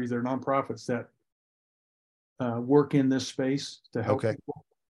not charities, they're nonprofits that work in this space to help people.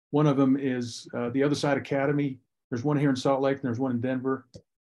 One of them is the Other Side Academy. There's one here in Salt Lake and there's one in Denver.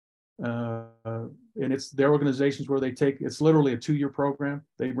 And it's their organizations where it's literally a 2-year program.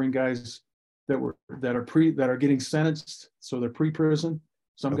 They bring guys that are getting sentenced. So they're pre-prison.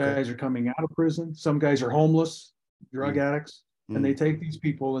 Some guys are coming out of prison. Some guys are homeless, drug addicts, and they take these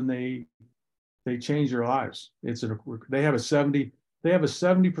people and they change their lives. They have a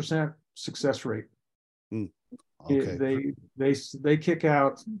 70% success rate. Okay. They kick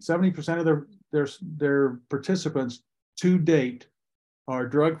out 70% of their participants to date are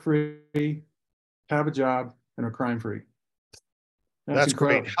drug free, have a job, and are crime free. That's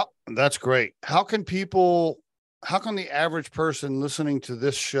great. That's great. How can the average person listening to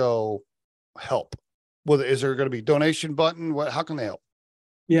this show help? Is there going to be a donation button? How can they help?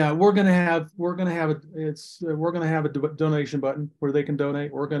 Yeah, we're going to have a donation button where they can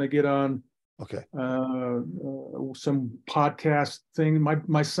donate. We're going to get on some podcast thing.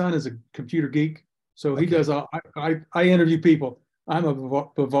 My son is a computer geek, so he does I interview people. I'm a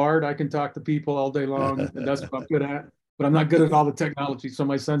bavard. I can talk to people all day long, and that's what I'm good at. But I'm not good at all the technology, so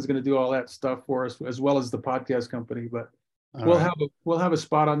my son's going to do all that stuff for us, as well as the podcast company. But we'll have a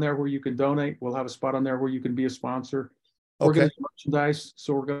spot on there where you can donate. We'll have a spot on there where you can be a sponsor. We're going to do merchandise,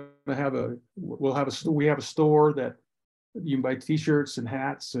 so we're going to have we have a store that you can buy T-shirts and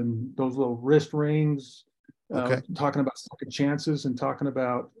hats and those little wrist rings. Talking about second chances and talking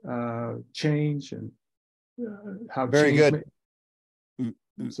about change and how very good.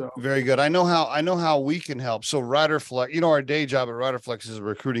 So very good. I know how we can help. So Riderflex, our day job at Riderflex is a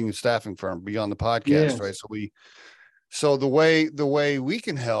recruiting and staffing firm beyond the podcast, right? So the way we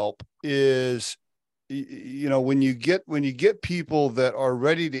can help is, when you get people that are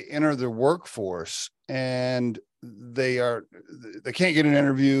ready to enter the workforce and they can't get an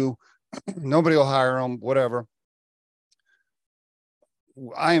interview, nobody will hire them, whatever.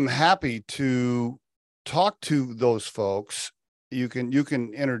 I am happy to talk to those folks. You can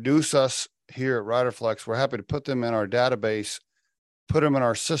introduce us here at Riderflex. We're happy to put them in our database, put them in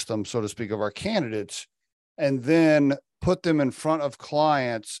our system, so to speak, of our candidates, and then put them in front of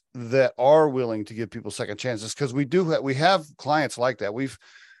clients that are willing to give people second chances. Because we have clients like that. We've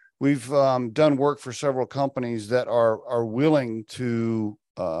done work for several companies that are willing to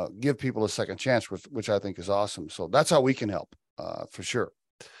give people a second chance, which I think is awesome. So that's how we can help, for sure.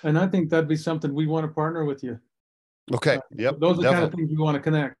 And I think that'd be something we want to partner with you. Okay. Yep. Those are the definitely. kind of things we want to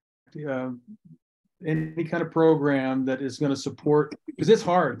connect. Any kind of program that is going to support, because it's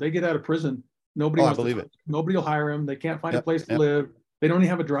hard. They get out of prison. Nobody wants I believe it. Nobody will hire them. They can't find a place to Yep. live. They don't even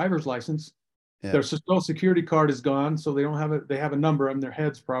have a driver's license. Yeah. Their social security card is gone, so they don't have it. They have a number on their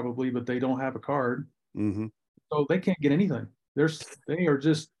heads probably, but they don't have a card. Mm-hmm. So they can't get anything. They are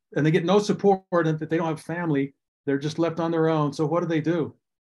just, and they get no support, and that they don't have family. They're just left on their own. So what do?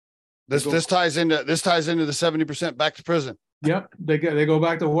 This ties into the 70% back to prison. Yep. They go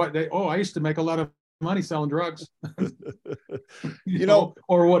back to what I used to make a lot of money selling drugs, you know,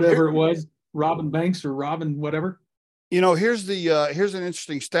 or whatever it was, robbing banks or robbing whatever. Here's an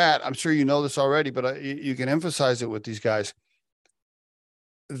interesting stat. I'm sure you know this already, but you can emphasize it with these guys.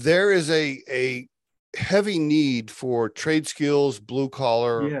 There is a heavy need for trade skills, blue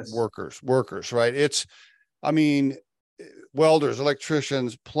collar workers, right? Welders,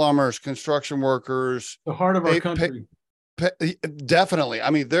 electricians, plumbers, construction workers, the heart of our country. Definitely. I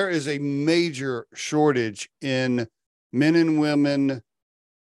mean, there is a major shortage in men and women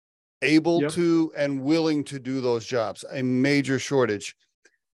able to and willing to do those jobs, a major shortage.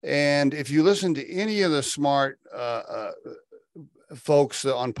 And if you listen to any of the smart folks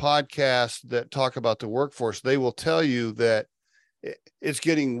on podcasts that talk about the workforce, they will tell you that it's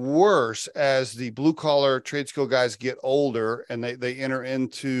getting worse as the blue collar trade skill guys get older and they enter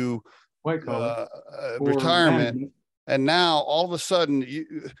into white collar retirement. And now all of a sudden,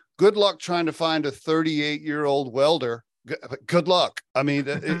 good luck trying to find a 38-year-old welder. Good luck. I mean,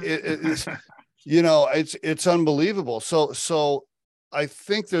 it's it's unbelievable. So I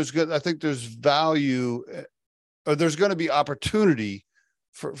think there's value, or there's going to be opportunity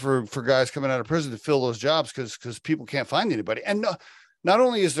for guys coming out of prison to fill those jobs because people can't find anybody. And not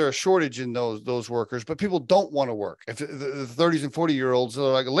only is there a shortage in those workers, but people don't want to work. If the 30s and 40-year-olds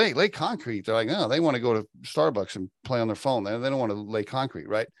are like, lay concrete, they're like, no, they want to go to Starbucks and play on their phone. They don't want to lay concrete,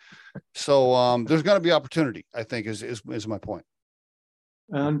 right? So there's going to be opportunity, I think, is my point.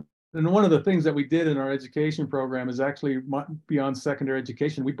 And one of the things that we did in our education program is actually beyond secondary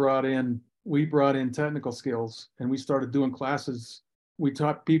education. We brought in technical skills, and we started doing classes. We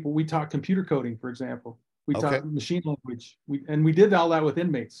taught computer coding, for example. We taught machine language. We did all that with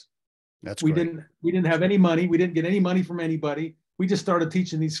inmates. We didn't have any money. We didn't get any money from anybody. We just started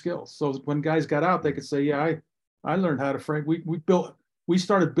teaching these skills. So when guys got out, they could say, yeah, I learned how to frame. We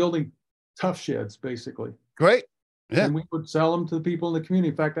started building tough sheds, basically. Great. Yeah. And we would sell them to the people in the community.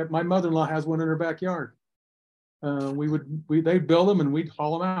 In fact, my mother-in-law has one in her backyard. They'd build them and we'd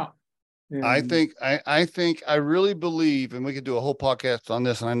haul them out. And I really believe, and we could do a whole podcast on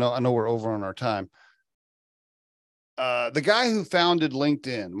this, and I know we're over on our time. The guy who founded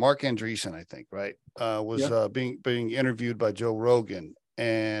LinkedIn, Mark Andreessen, I think, right, was being interviewed by Joe Rogan,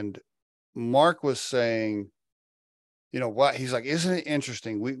 and Mark was saying, what he's like, isn't it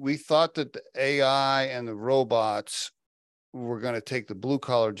interesting? We thought that the AI and the robots were going to take the blue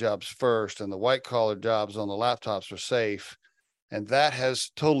collar jobs first, and the white collar jobs on the laptops are safe. And that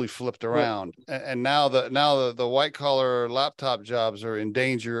has totally flipped around. And now the white collar laptop jobs are in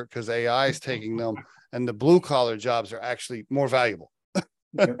danger because AI is taking them, and the blue collar jobs are actually more valuable.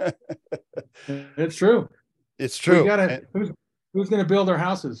 It's true. It's true. Who's going to build our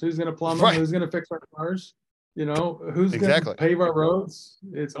houses? Who's going to plumb them? Who's going to fix our cars? Who's going to pave our roads?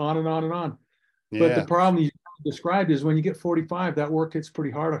 It's on and on and on. Yeah. But the problem you described is when you get 45, that work gets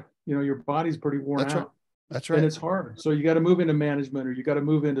pretty hard. Your body's pretty worn out. Right. That's right. And it's hard. So you got to move into management, or you got to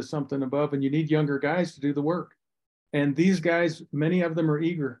move into something above, and you need younger guys to do the work. And these guys, many of them are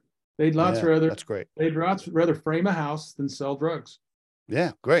eager. That's great. They'd rather frame a house than sell drugs.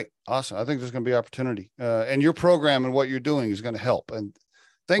 Yeah, great. Awesome. I think there's going to be opportunity. And your program and what you're doing is going to help. And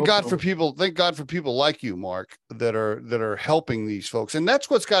thank God for people like you, Mark, that are helping these folks. And that's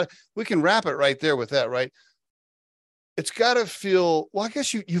we can wrap it right there with that, right? It's got to feel, well, I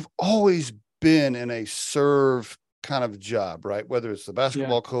guess you've always been in a serve kind of job, right? Whether it's the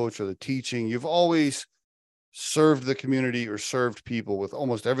basketball coach or the teaching, you've always served the community or served people with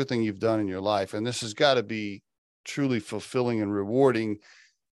almost everything you've done in your life. And this has got to be truly fulfilling and rewarding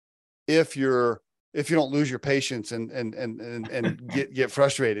if you don't lose your patience and get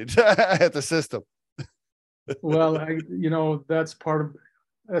frustrated at the system. Well, that's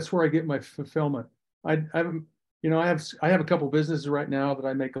where I get my fulfillment. I have a couple businesses right now that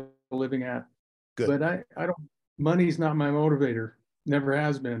I make a living at. Good. But I don't, money's not my motivator. Never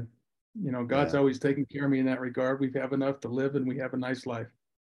has been. God's always taken care of me in that regard. We have enough to live and we have a nice life.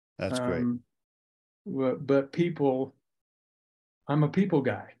 That's great. But people, I'm a people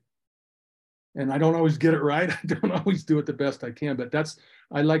guy. And I don't always get it right. I don't always do it the best I can, but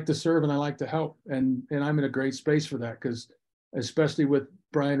I like to serve and I like to help. And I'm in a great space for that, because especially with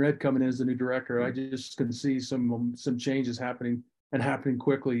Brian Red coming in as the new director, I just can see some changes happening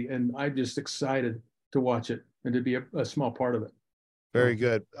quickly. And I'm just excited to watch it and to be a small part of it. Very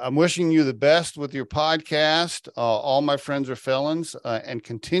good. I'm wishing you the best with your podcast. All my friends are felons, and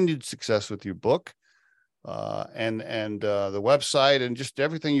continued success with your book, and the website, and just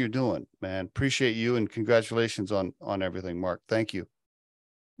everything you're doing, man. Appreciate you, and congratulations on everything, Mark. Thank you.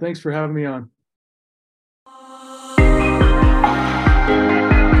 Thanks for having me on.